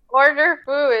like order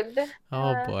food.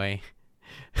 Oh boy.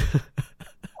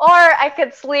 Or I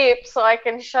could sleep so I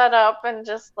can shut up and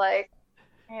just like,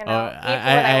 Oh, eat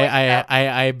when I wake up.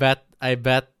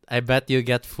 I bet you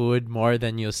get food more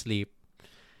than you sleep.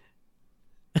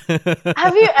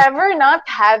 Have you ever not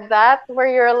had that where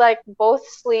you're like both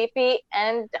sleepy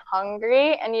and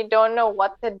hungry and you don't know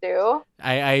what to do?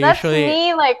 I I That's usually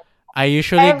me like I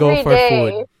usually go every for day.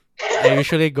 food. I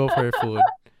usually go for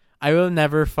food. I will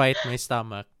never fight my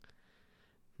stomach.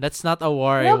 That's not a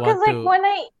war I No, because want like to. when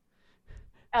I,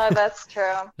 oh, that's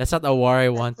true. That's not a war I That's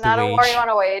want to not a war you wage. want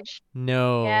to wage.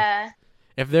 No. Yeah,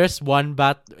 If there's one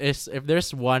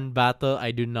battle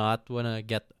I do not want to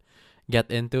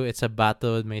get into, it's a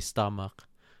battle with my stomach.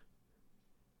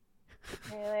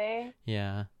 really.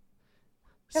 Yeah.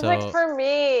 Because like So, for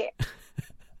me,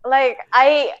 like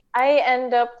I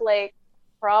end up like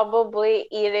probably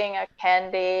eating a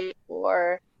candy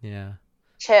or yeah.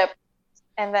 chip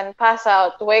and then pass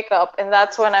out, wake up, and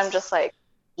that's when I'm just like,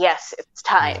 yes, it's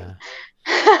time. Yeah.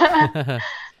 But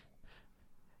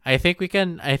I think we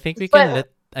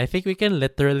can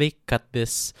literally cut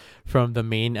this from the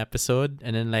main episode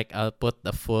and then like I'll put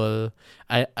the full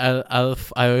I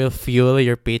will fuel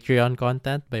your Patreon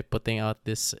content by putting out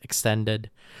this extended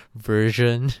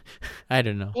version. I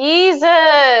don't know.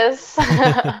 Jesus,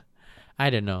 I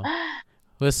don't know.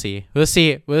 We'll see. We'll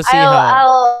see.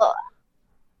 I'll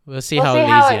We'll see we'll how see how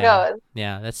lazy it I am. goes.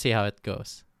 Yeah, let's see how it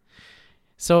goes.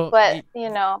 So, But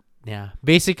yeah,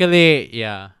 basically,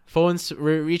 yeah, phones,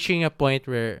 we're reaching a point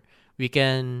where we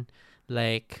can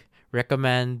like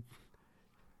recommend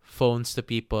phones to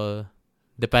people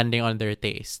depending on their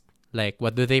taste. Like,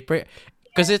 what do they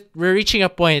because we're reaching a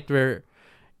point where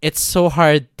it's so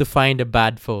hard to find a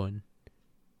bad phone.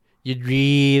 You'd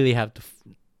really have to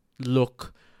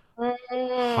look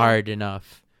mm, hard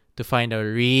enough to find a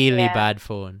really yeah, bad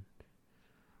phone.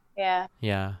 yeah,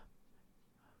 Yeah,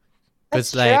 because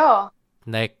that's true.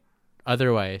 like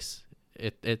otherwise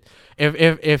it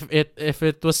if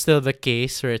it was still the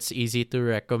case where it's easy to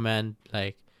recommend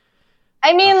like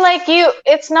I uh, mean, like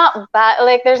it's not bad.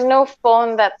 Like, there's no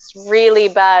phone that's really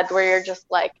bad where you're just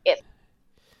like,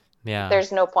 yeah,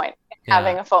 there's no point in yeah,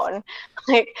 having a phone.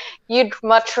 Like, you'd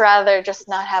much rather just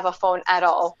not have a phone at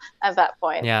all at that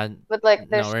point. yeah. But like,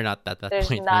 No, we're not at that there's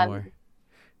point anymore. none.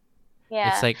 It's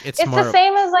Yeah, like it's it's the more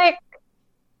same as like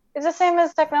it's the same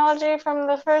as technology from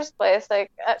the first place.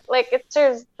 Like it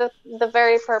serves the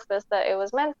very purpose that it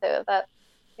was meant to. That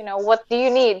what do you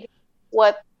need?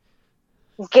 What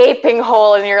gaping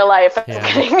hole in your life? I'm Yeah.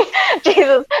 kidding.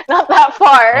 Jesus, not that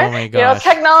far. Oh my gosh.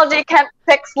 Technology can't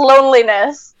fix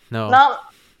loneliness. No. Not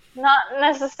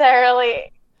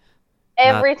necessarily Not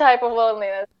every type of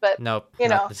loneliness, but nope, you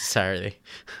not know. necessarily.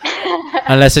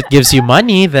 Unless it gives you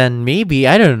money, then maybe,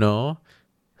 I don't know.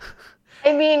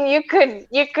 I mean, you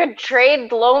could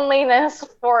trade loneliness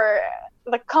for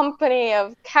the company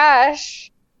of cash.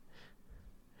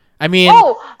 I mean,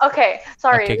 Oh, okay.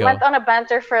 Sorry, okay, we went go. on a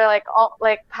banter for like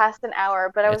past an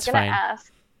hour, but I was It's gonna fine.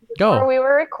 ask before Go. we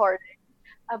were recording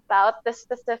about the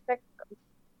specific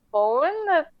phone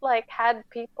that like had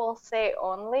people say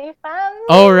OnlyFans.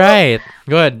 Oh right.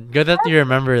 Good. Good that you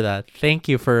remember that. Thank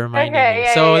you for reminding Okay,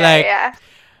 me. So yeah, yeah, like yeah.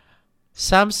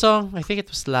 Samsung, I think it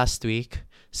was last week.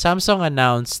 Samsung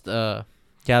announced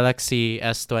Galaxy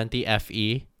S20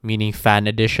 FE, meaning fan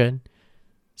edition.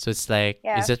 So it's like,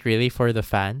 Yeah. is it really for the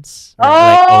fans or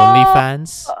like only Oh,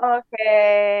 fans?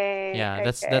 okay, Yeah,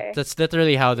 okay. that's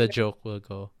literally how the joke will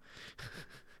go.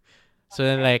 So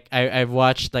then Okay. like I've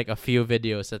watched like a few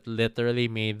videos that literally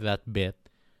made that bit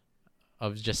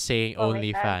of just saying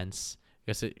only OnlyFans. fans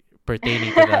because it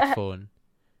pertaining to that phone.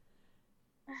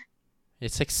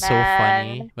 It's like so Man,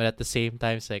 funny, but at the same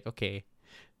time it's like, okay,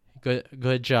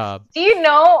 good job. do you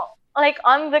know, like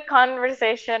on the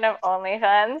conversation of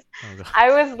OnlyFans, Oh god.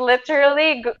 I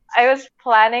was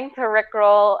planning to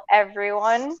rickroll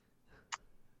everyone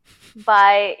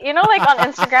by, like on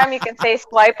Instagram, you can say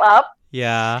swipe up.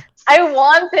 Yeah. I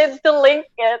wanted to link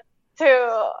it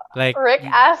to Like Rick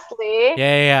Astley,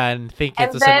 yeah, and think it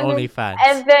and was an then,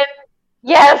 OnlyFans.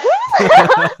 yes,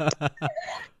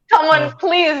 someone Oh,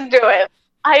 please do it.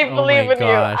 I oh my believe in you.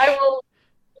 I gosh. will.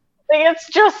 Like, it's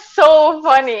just so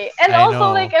funny, and I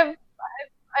also like know.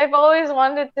 I've always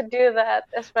wanted to do that,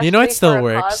 You know it especially for still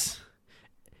a cause. works.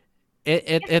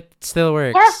 It still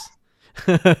Yes,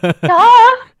 works.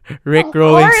 duh. Rick Of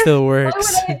rolling course. still Why would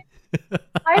works. I?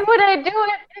 Why would I do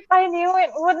it if I knew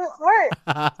it wouldn't work?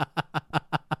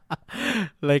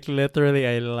 Like literally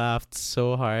I laughed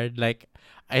so hard. Like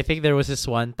I think there was this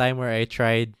one time where I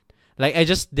tried like I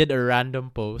just did a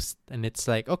random post and it's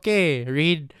like, okay,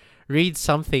 read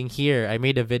something here. I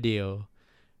made a video.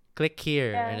 Click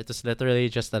here and Yeah. it was literally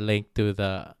just a link to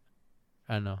the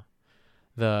I don't know,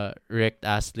 the Rick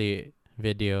Astley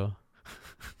video.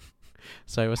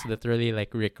 So I was literally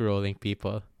like Rick rolling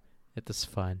people. It was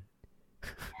fun.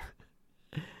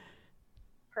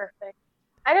 Perfect.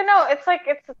 I don't know. It's like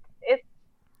it's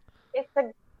it's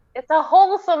a it's a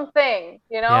wholesome thing,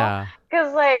 Yeah.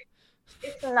 because like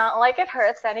it's not like it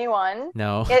hurts anyone.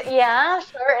 No. Yeah,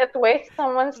 sure, it wastes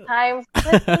someone's time,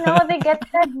 but they get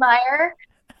to admire,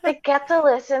 they get to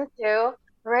listen to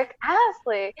Rick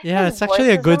Astley. Yeah, His it's voice actually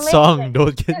a is good amazing. song.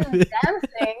 Don't get His me.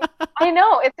 dancing, I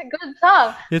know it's a good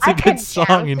song. It's a I good could song,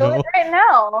 jam you to it know. right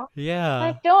now. Yeah.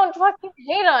 Like, don't fucking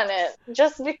hate on it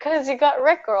just because you got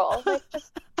Rickroll. Like,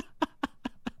 just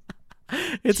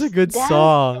It's a good dance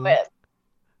song. to it.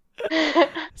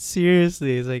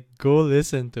 Seriously, it's like go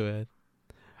listen to it.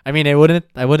 I mean, I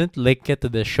wouldn't link it to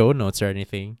the show notes or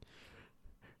anything.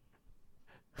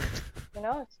 Who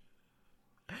knows?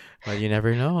 But you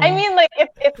never know. I mean, like, if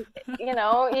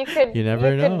you could You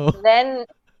never know.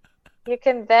 you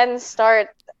can then start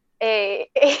a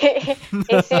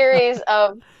series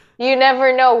of, you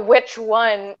never know which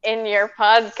one in your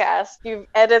podcast you've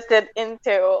edited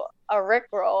into a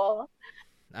Rickroll.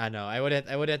 I know. I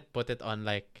wouldn't put it on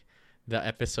like the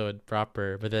episode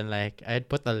proper, but then like I'd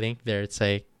put a link there. It's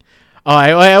like, oh,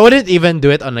 I wouldn't even do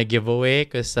it on a giveaway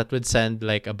because that would send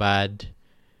like a bad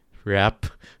rep.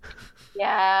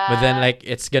 But then Yeah. like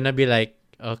it's gonna be like,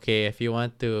 okay, if you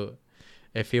want to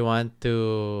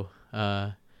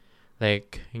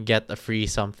like get a free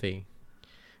something.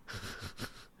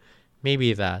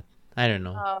 Maybe that. I don't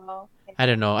know. Oh, I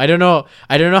don't know. I don't know.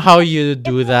 I don't know how you it's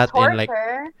do a that in like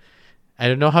torture. I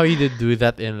don't know how you do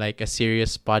that in like a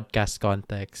serious podcast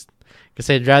context. Because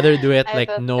I'd rather do it I like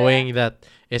don't say. knowing that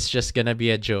it's just gonna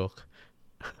be a joke,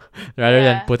 rather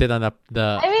than Yeah. put it on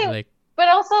the I mean, like but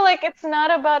also like it's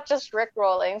not about just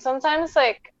rickrolling. Sometimes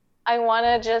like I want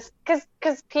to just cuz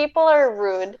people are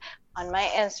rude on my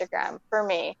Instagram for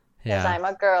me cuz yeah. I'm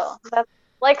a girl.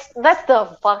 That's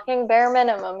the fucking bare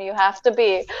minimum you have to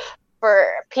be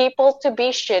for people to be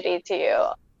shitty to you.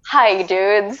 Hi,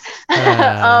 dudes.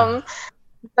 Uh,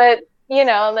 But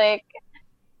like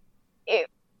if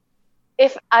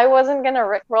if I wasn't gonna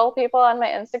rickroll people on my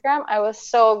Instagram, I was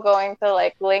so going to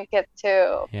like link it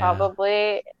to yeah.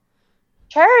 probably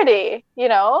charity,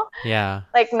 Yeah.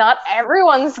 like not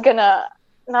everyone's going to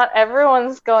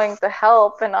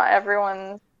help, and not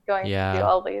everyone's going to do Yeah.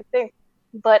 all these things,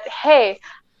 but hey,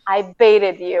 I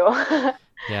baited you.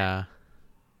 Yeah.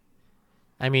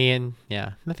 I mean,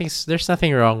 yeah. There's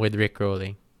nothing wrong with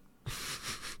rickrolling.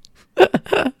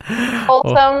 Oh,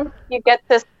 Wholesome. You get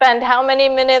to spend how many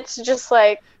minutes just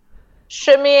like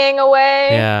shimmying away?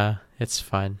 yeah. It's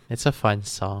fun. It's a fun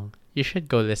song. You should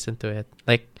go listen to it.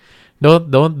 Like,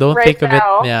 don't Right think of it.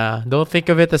 now. Yeah, don't think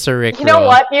of it as a You know rickroll.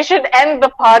 what? You should end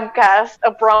the podcast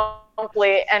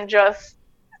abruptly and just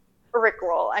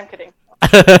rickroll. I'm kidding.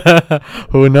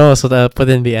 Who knows what I'll put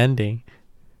in the ending?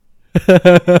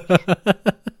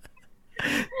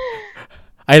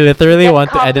 I literally Get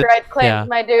want to edit. copyright claimed, Yeah.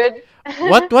 my dude.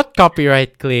 What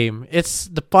copyright claim? It's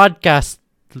the podcast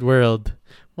world.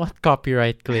 What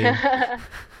copyright claim?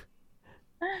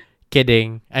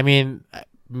 Kidding. I mean,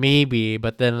 maybe,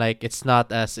 but then like it's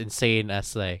not as insane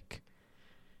as like,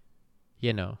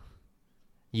 you know,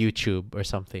 YouTube or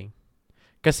something.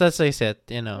 Because as I said,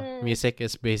 Mm. music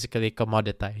is basically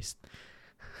commoditized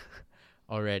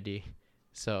already.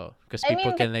 So, because I people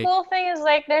mean, the can like, cool thing is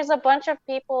like there's a bunch of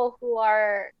people who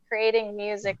are creating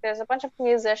music. There's a bunch of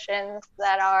musicians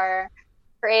that are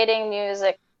creating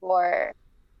music for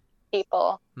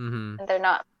people, mm-hmm. and they're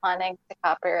not planning to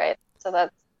copyright. So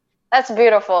that's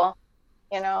beautiful,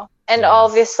 you know. And Yeah.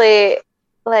 obviously,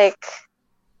 like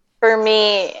for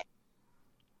me,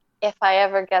 if I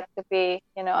ever get to be,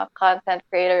 a content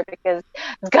creator, because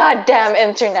goddamn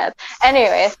internet.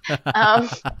 Anyways,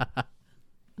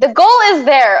 the goal is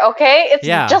there, okay? It's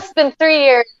Yeah. just been 3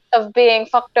 years of being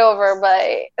fucked over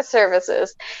by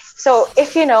services. So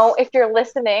if you're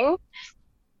listening,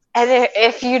 and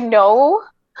if you know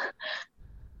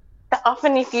stuff,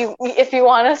 and if you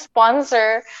want to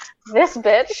sponsor this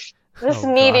bitch, this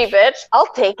Oh needy gosh. bitch,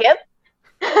 I'll take it.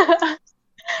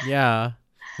 Yeah.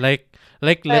 Like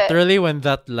But literally when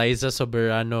that Liza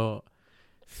Soberano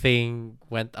thing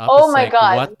went up, oh it's my like,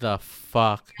 god, what the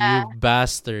fuck? yeah, You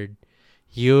bastard.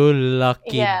 You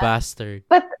lucky yeah. bastard.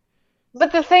 But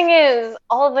the thing is,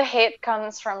 all the hate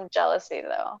comes from jealousy,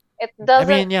 though. It I doesn't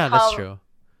mean, yeah, that's come true.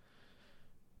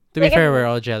 To be like fair, it. we're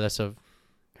all jealous of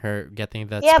her getting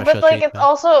that Yeah, but special like it's treatment.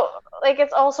 also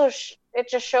it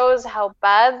just shows how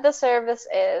bad the service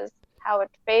is, how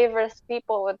it favors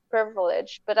people with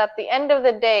privilege. But at the end of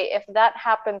the day, if that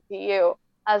happened to you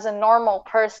as a normal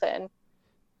person,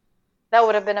 that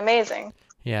would have been amazing.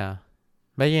 Yeah.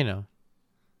 But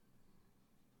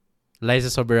Liza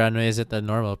Soberano isn't a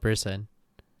normal person.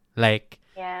 Like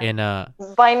Yeah, in a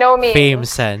by no fame means.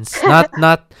 sense.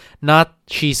 Not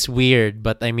she's weird,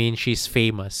 but I mean she's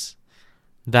famous.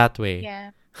 That way.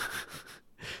 Yeah.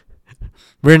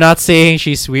 We're not saying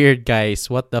she's weird, guys.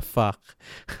 What the fuck?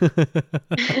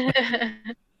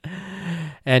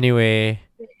 Anyway,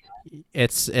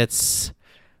 it's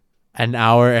an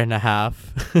hour and a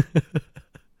half.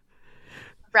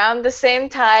 Around the same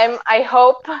time, I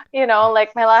hope,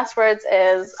 like my last words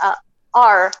is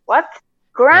what? Yeah,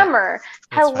 Grammar. it's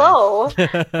fine. Hello.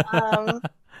 Um,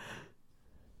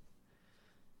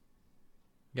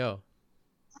 Go.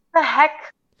 the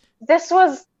heck? This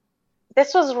was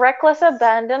reckless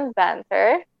abandon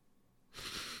banter,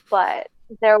 but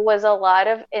there was a lot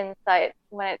of insight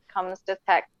when it comes to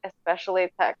tech,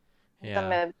 especially tech in the Yeah.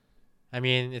 midst I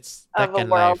mean, it's of tech a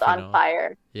and world life, on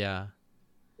fire. Yeah.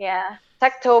 Yeah.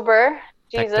 Techtober.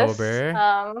 Jesus.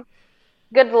 Techtober.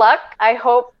 Good luck. I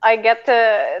hope I get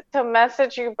to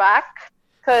message you back,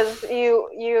 because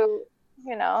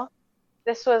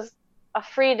this was a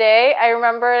free day. I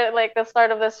remember like the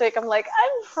start of this week, I'm like,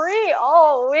 I'm free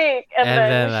all week, and And then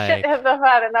then shit like, hit the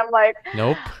fan, and I'm like,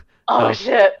 nope. oh Nope.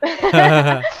 shit.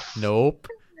 Nope.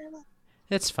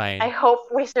 It's I fine. hope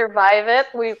we survive it.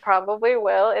 We probably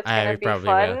will. It's We gonna be probably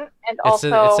will. fun and It's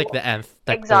also like the nth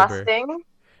Techtober. exhausting.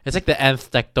 It's like the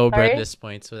nth Techtober at Sorry? this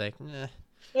point. So like,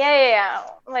 Yeah.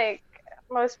 Like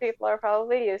most people are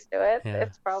probably used to it. Yeah.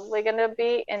 It's probably gonna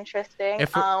be interesting.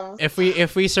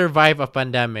 If we survive a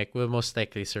pandemic, we'll most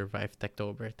likely survive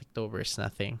Techtober. Techtober is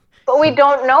nothing. But we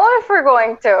don't know if we're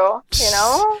going to,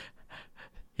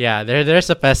 Yeah, there's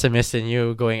a pessimist in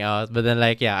you going out, but then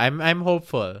like, yeah, I'm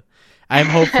hopeful. I'm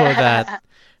hopeful that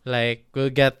like we'll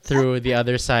get through the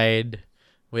other side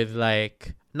with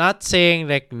like, not saying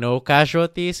like no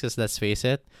casualties, because let's face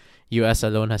it, U.S.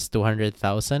 alone has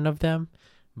 200,000 of them,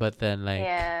 but then like,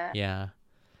 Yeah.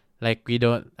 like we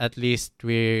don't, at least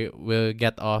we will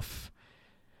get off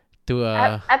to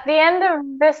a At the end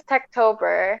of this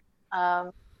Techtober,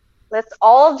 let's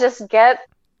all just get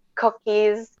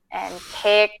cookies and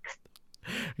cakes.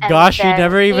 And Gosh, you then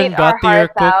never even eat our got to your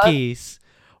hearts out. cookies.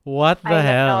 What the I know,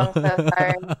 hell? I'm so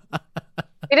sorry.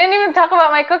 We didn't even talk about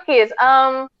my cookies.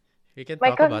 We can My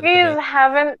talk about it a cookies bit.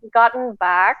 haven't gotten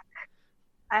back.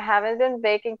 I haven't been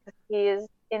baking cookies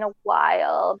in a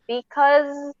while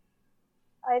because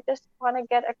I just want to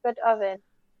get a good oven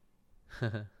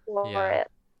for Yeah. it.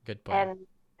 Good point. And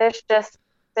there's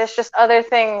just other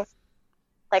things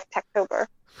like Techtober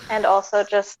and also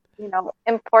just,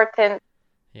 important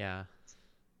Yeah.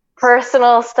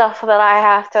 personal stuff that I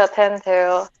have to attend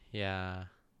to. Yeah.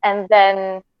 And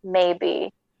then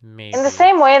maybe in the Maybe.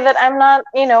 same way that I'm not,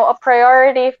 a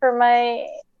priority for my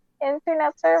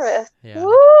internet service. Yeah.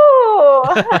 Woo!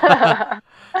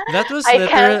 That was I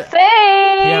can't literally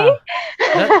say. yeah.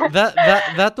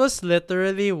 That was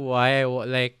literally why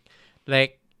like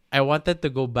I wanted to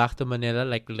go back to Manila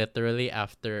like literally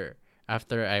after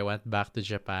I went back to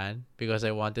Japan because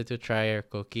I wanted to try your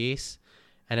cookies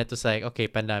and it was like okay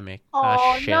pandemic ah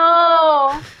Oh shit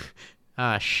no.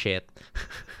 ah shit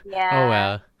oh Yeah.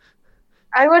 well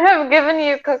I would have given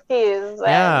you cookies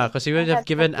yeah then. because you I would have had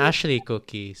given cookies. Ashley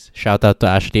cookies shout out to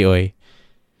Ashley Oy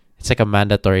it's like a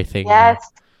mandatory thing now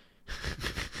Yes.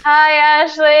 Hi,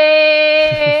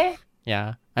 Ashley.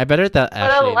 yeah I better tell What a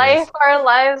Ashley life this our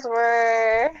lives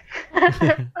were.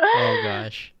 oh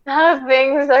gosh How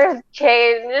things are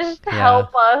changed. yeah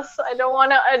Help us. I don't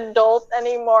want to adult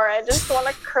anymore. I just want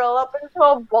to curl up into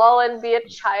a ball and be a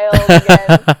child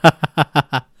again.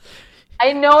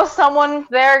 I know someone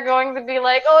there going to be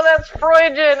like, oh, that's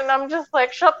Freudian. And I'm just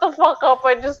like, shut the fuck up.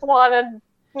 I just want to,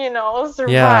 Yeah,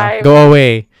 survive. go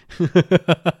away.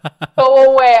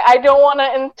 Go away. I don't want to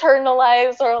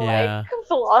internalize or like Yeah.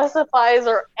 philosophize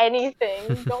or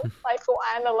anything. Don't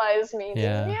psychoanalyze me.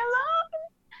 Leave me Yeah.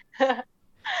 alone.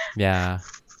 Yeah.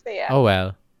 So yeah. Oh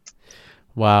well.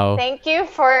 Wow. Thank you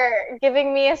for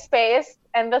giving me a space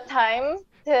and the time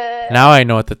to Now I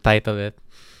know what to title it.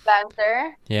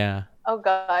 banter. Yeah. Oh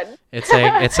God. It's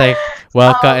like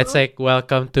welcome it's um. like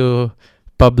welcome to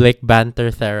public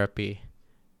banter therapy.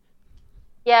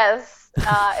 Yes.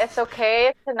 It's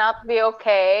okay to not be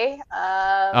okay.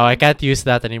 Oh, I can't use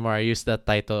that anymore. I used that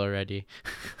title already.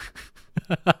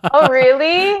 Oh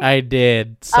really? I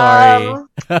did. Sorry. Um.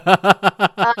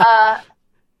 Uh.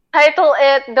 Title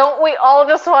it. Don't we all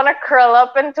just want to curl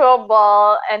up into a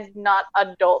ball and not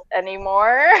adult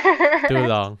anymore? Too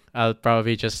long. I'll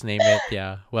probably just name it,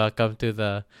 yeah. Welcome to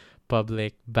the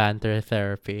public banter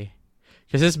therapy.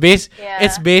 Because it's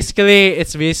Yeah.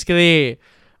 basically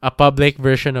a public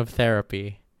version of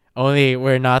therapy. Only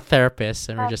we're not therapists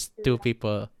and we're That's just true. two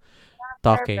people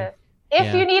talking. Therapist. If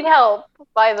Yeah. you need help,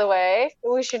 by the way,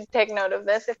 we should take note of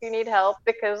this. If you need help,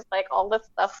 because like all the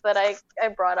stuff that I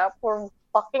brought up were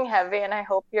fucking heavy, and I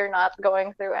hope you're not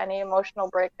going through any emotional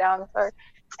breakdowns or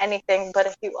anything. But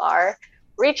if you are,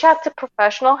 reach out to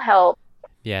professional help,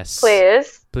 Yes.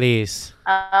 please. Please.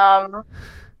 Um,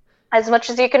 as much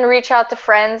as you can reach out to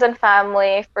friends and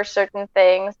family for certain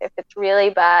things, if it's really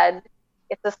bad,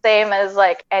 it's the same as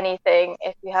like anything.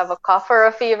 If you have a cough or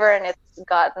a fever and it's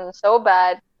gotten so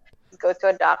bad, go to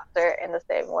a doctor in the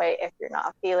same way. If you're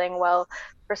not feeling well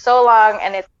for so long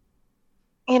and it's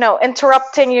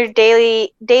interrupting your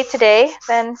daily day to day,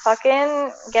 then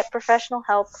fucking get professional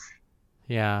help.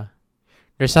 Yeah.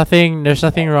 There's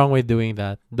nothing wrong with doing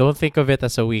that. Don't think of it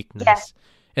as a Yes, weakness.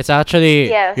 It's actually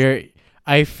yes,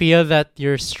 I feel that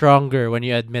you're stronger when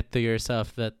you admit to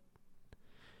yourself that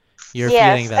you're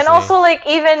feeling yes. that And way. also like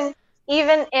even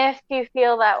if you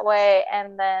feel that way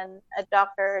and then a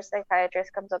doctor or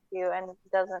psychiatrist comes up to you and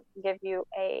doesn't give you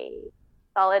a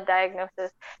solid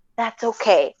diagnosis, that's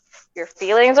okay. Your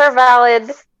feelings are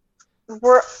valid.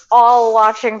 We're all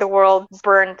watching the world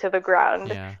burn to the ground.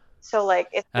 Yeah. So like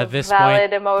it's a At this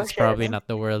point, valid it's probably emotion. not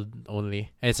the world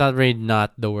only. It's not really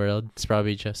not the world. It's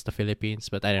probably just the Philippines,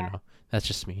 but I don't Yeah. know. That's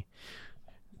just me.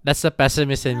 That's the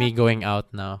pessimist in me going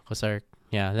out now. Cause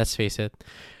yeah, let's face it.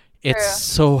 It's True.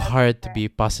 so That's hard to true. be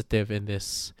positive in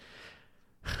this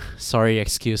sorry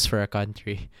excuse for a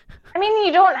country. I mean,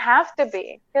 you don't have to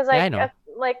be because Yeah, I know.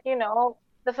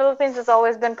 the Philippines has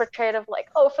always been portrayed of like,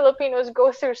 oh, Filipinos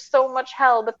go through so much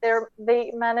hell, but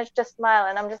they manage to smile,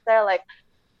 and I'm just there like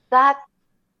that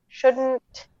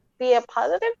shouldn't be a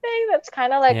positive thing. That's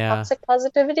kind of like Yeah. toxic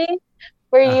positivity,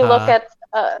 where you look Uh-huh.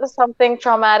 at something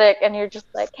traumatic and you're just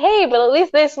like, hey, but at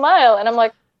least they smile, and I'm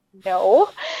like, no.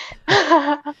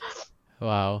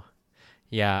 Wow.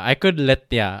 Yeah, I could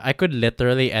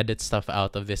literally edit stuff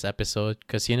out of this episode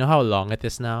because you know how long it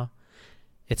is now?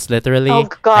 It's Oh literally an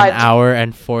God, hour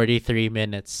and 43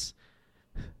 minutes.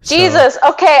 So, Jesus.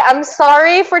 Okay, I'm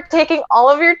sorry for taking all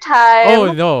of your oh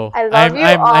time. no. I love I'm you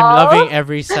I'm I'm all. loving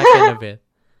every second of it.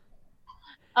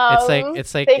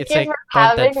 Thank It's you like for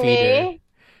content having feeder. me.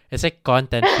 It's like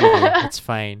content feeder. It's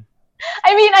fine.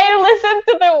 I mean, I listened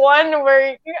to the one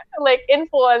where like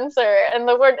influencer and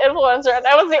the word influencer, and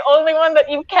I was the only one that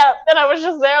you kept, and I was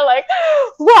just there like,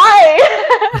 why?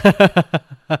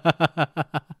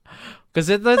 Because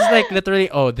it was like literally,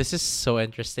 oh, this is so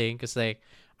interesting. Because like,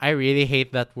 I really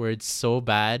hate that word so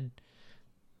bad.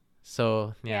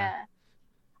 So yeah. Yeah.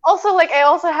 Also, like, I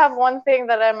also have one thing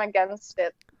that I'm against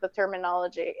it, the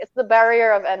terminology. It's the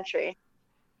barrier of entry.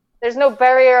 There's no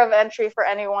barrier of entry for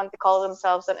anyone to call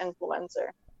themselves an influencer.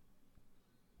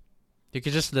 You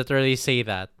could just literally say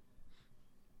that.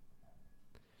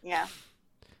 Yeah.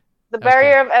 The Okay.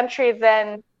 barrier of entry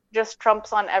then just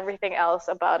trumps on everything else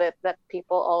about it that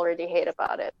people already hate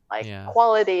about it, like Yeah.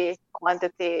 quality,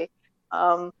 quantity,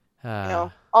 all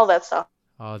that stuff.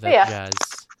 All But that yeah, jazz.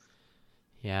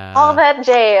 Yeah. all that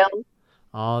jail.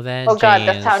 All that Oh God,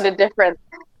 that jazz. sounded different.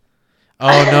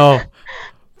 Oh no.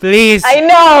 Please. I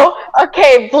know.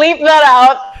 Okay, bleep that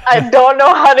out. I don't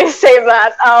know how to say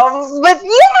that. But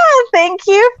yeah, thank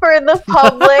you for the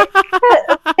public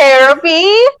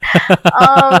therapy.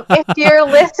 If you're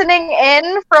listening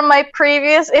in from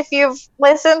if you've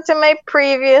listened to my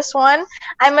previous one,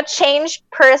 I'm a changed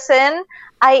person.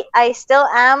 I still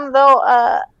am though.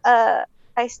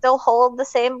 I still hold the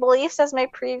same beliefs as my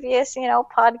previous,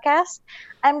 podcast.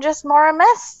 I'm just more a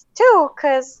mess too,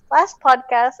 because last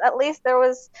podcast, at least there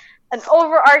was an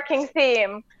overarching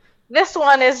theme. This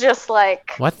one is just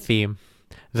like, What theme?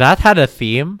 That had a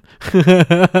theme?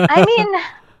 I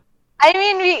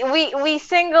mean, we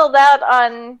singled out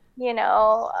on,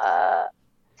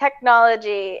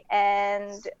 technology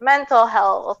and mental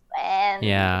health and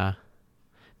Yeah.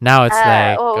 Now it's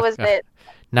like what was it?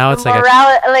 now The it's like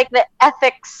morality, like the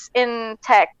ethics in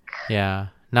tech. yeah.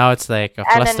 Now it's like a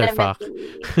clusterfuck.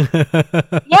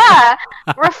 Anonymity. Yeah,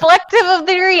 reflective of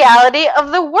the reality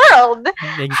of the world.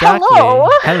 Exactly. Hello.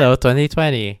 Hello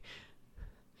 2020.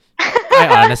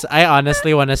 I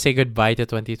honestly want to say goodbye to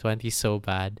 2020 so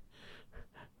bad.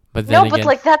 But then No, but again,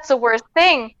 like that's the worst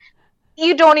thing.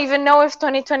 You don't even know if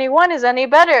 2021 is any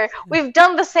better. We've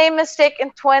done the same mistake in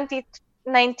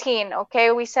 2019,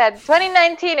 okay? We said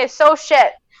 2019 is so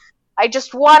shit. I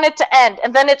just want it to end.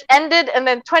 And then it ended, and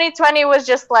then 2020 was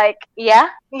just like, yeah,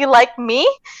 you like me?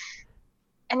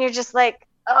 And you're just like,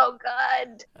 oh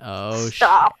God, oh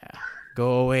stop. shit.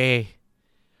 Go away.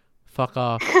 Fuck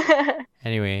off.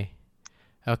 Anyway.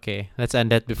 Okay, let's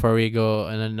end it before we go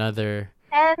on another.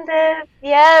 And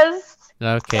yes.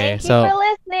 Okay, Thank you so for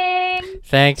listening.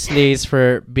 thanks, Leez,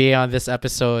 for being on this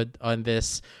episode. On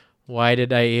this, why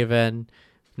did I even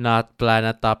not plan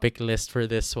a topic list for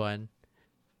this one?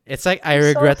 It's like I I'm so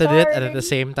regretted it, and at the sorry.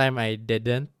 same time I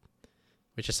didn't,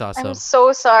 which is I'm awesome.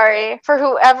 so sorry for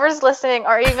whoever's listening,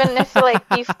 or even if like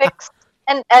you fix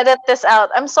and edit this out.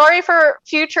 I'm sorry for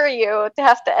future you to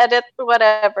have to edit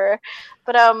whatever.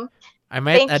 But I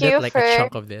might thank edit you like for a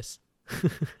chunk of this.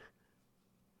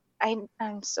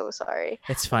 I'm so sorry.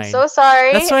 It's I'm fine. so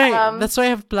sorry. That's why I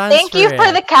have plans Thank for you for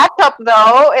it. the catch up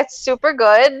though. It's super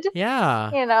good.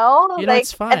 Yeah. Like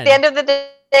it's fun. at the end of the day,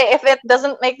 if it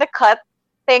doesn't make the cut,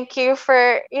 thank you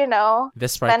for,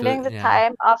 This part, spending the yeah.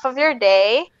 time off of your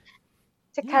day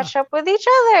to Yeah. catch up with each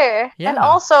other. And Yeah.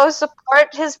 also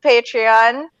support his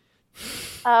Patreon.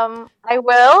 I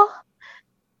will.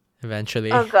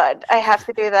 Eventually. Oh God, I have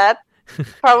to do that.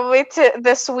 Probably to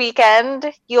this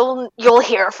weekend. You'll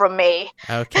hear from me.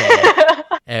 Okay.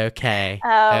 Okay.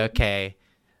 Okay.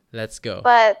 Let's go.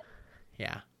 But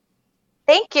Yeah.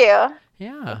 thank you.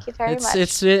 Yeah. Thank you very much.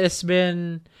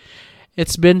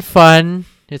 It's been fun.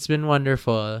 It's been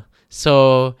wonderful.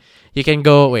 So you can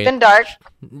go It's been dark.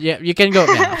 Yeah, you can go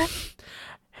now.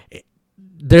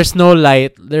 There's no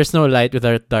light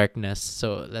without darkness.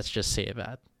 So let's just say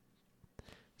that.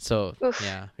 So Oof.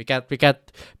 yeah,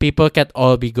 people can't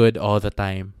all be good all the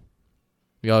time.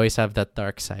 We always have that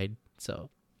dark side.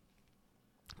 So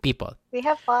people. We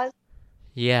have fun.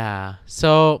 Yeah.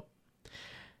 So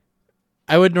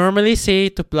I would normally say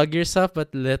to plug yourself,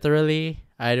 but literally,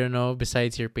 I don't know,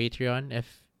 besides your Patreon,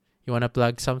 if you want to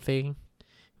plug something,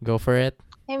 go for it.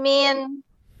 I mean,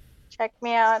 check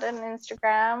me out on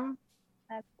Instagram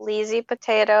at Leezy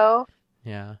Potato.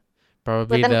 Yeah.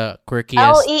 Probably With an the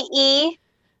quirkiest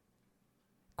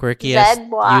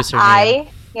username.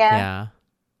 Yeah.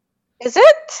 Is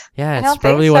it? Yeah, I it's don't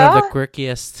probably think one of the so.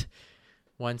 quirkiest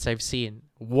ones I've seen.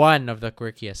 One of the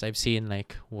quirkiest I've seen,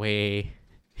 like way.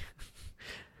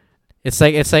 It's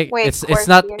Wait,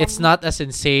 it's not as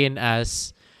insane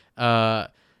as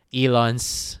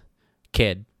Elon's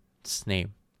kid's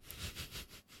name.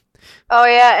 Oh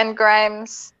yeah, and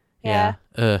Grimes. Yeah.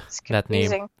 It's That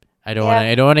name. confusing. I don't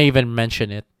wanna even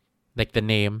mention it. Like the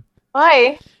name.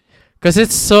 Why? Cause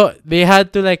it's so they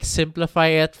had to like simplify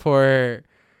it for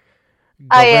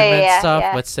Oh yeah, government stuff,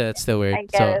 yeah. but still it's still weird. I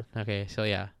get So it. okay, so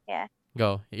yeah, Yeah.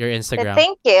 go your But Instagram.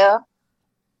 thank you.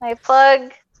 My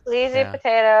plug, Sleazy Yeah,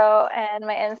 Potato, and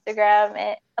my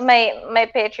Instagram. My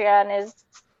Patreon is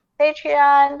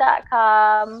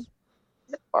patreon.com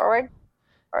forward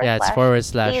yeah, it's slash /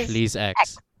 Leez Lee's X.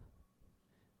 X.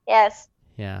 Yes.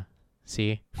 Yeah,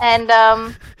 see. And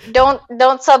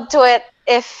don't sub to it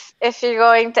if you're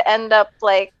going to end up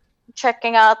like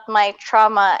checking out my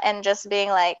trauma and just being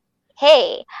like,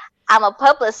 hey, I'ma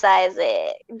publicize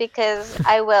it because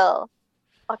I will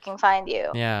fucking find you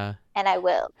Yeah. and I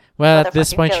will Well, at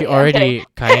this motherfucking point, kill you.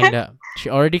 I'm kidding. she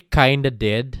already kinda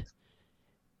did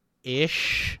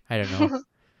ish. I don't know,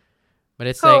 but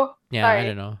it's like, Cool. yeah, I don't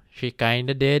Sorry. know. She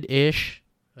kinda did ish,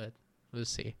 but we'll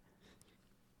see.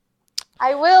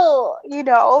 I will,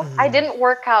 I didn't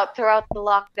work out throughout the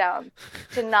lockdown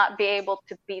to not be able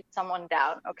to beat someone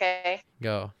down, okay?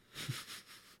 Go.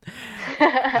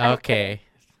 I'm kidding. Okay.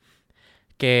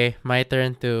 Okay, my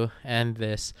turn to end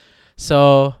this.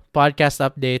 So, podcast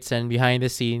updates and behind the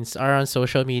scenes are on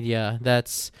social media.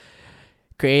 That's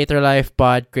Creator Life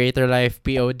Pod, Creator Life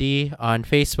POD on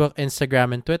Facebook,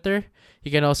 Instagram, and Twitter. You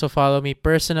can also follow me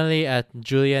personally at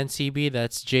Julian CB.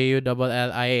 That's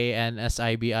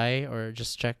JuLlianSibi, or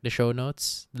just check the show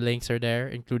notes. The links are there,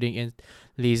 including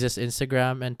Lisa's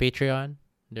Instagram and Patreon.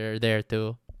 They're there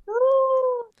too.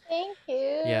 Ooh, thank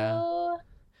Yeah. you.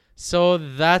 So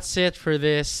that's it for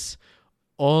this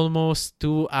almost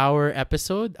 2 hour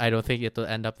episode. I don't think it will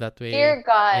end up that way Dear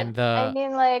God. in I the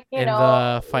mean, like, we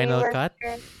final were cut.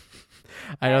 here.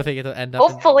 I don't think it'll end up in.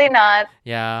 Hopefully not.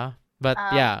 Yeah, but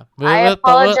Um, yeah, I we'll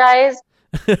apologize.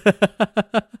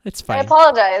 it's I fine.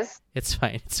 apologize. It's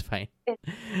fine. It's fine. It,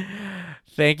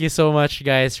 Thank you so much,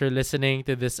 guys, for listening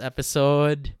to this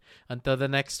episode. Until the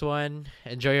next one,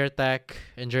 enjoy your tech,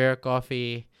 enjoy your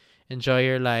coffee, enjoy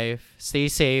your life. Stay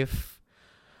safe.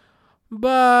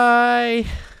 Bye.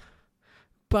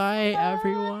 Bye, bye.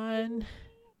 everyone.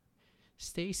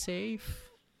 Stay safe.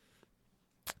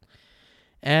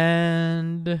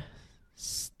 And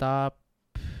stop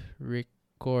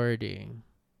recording.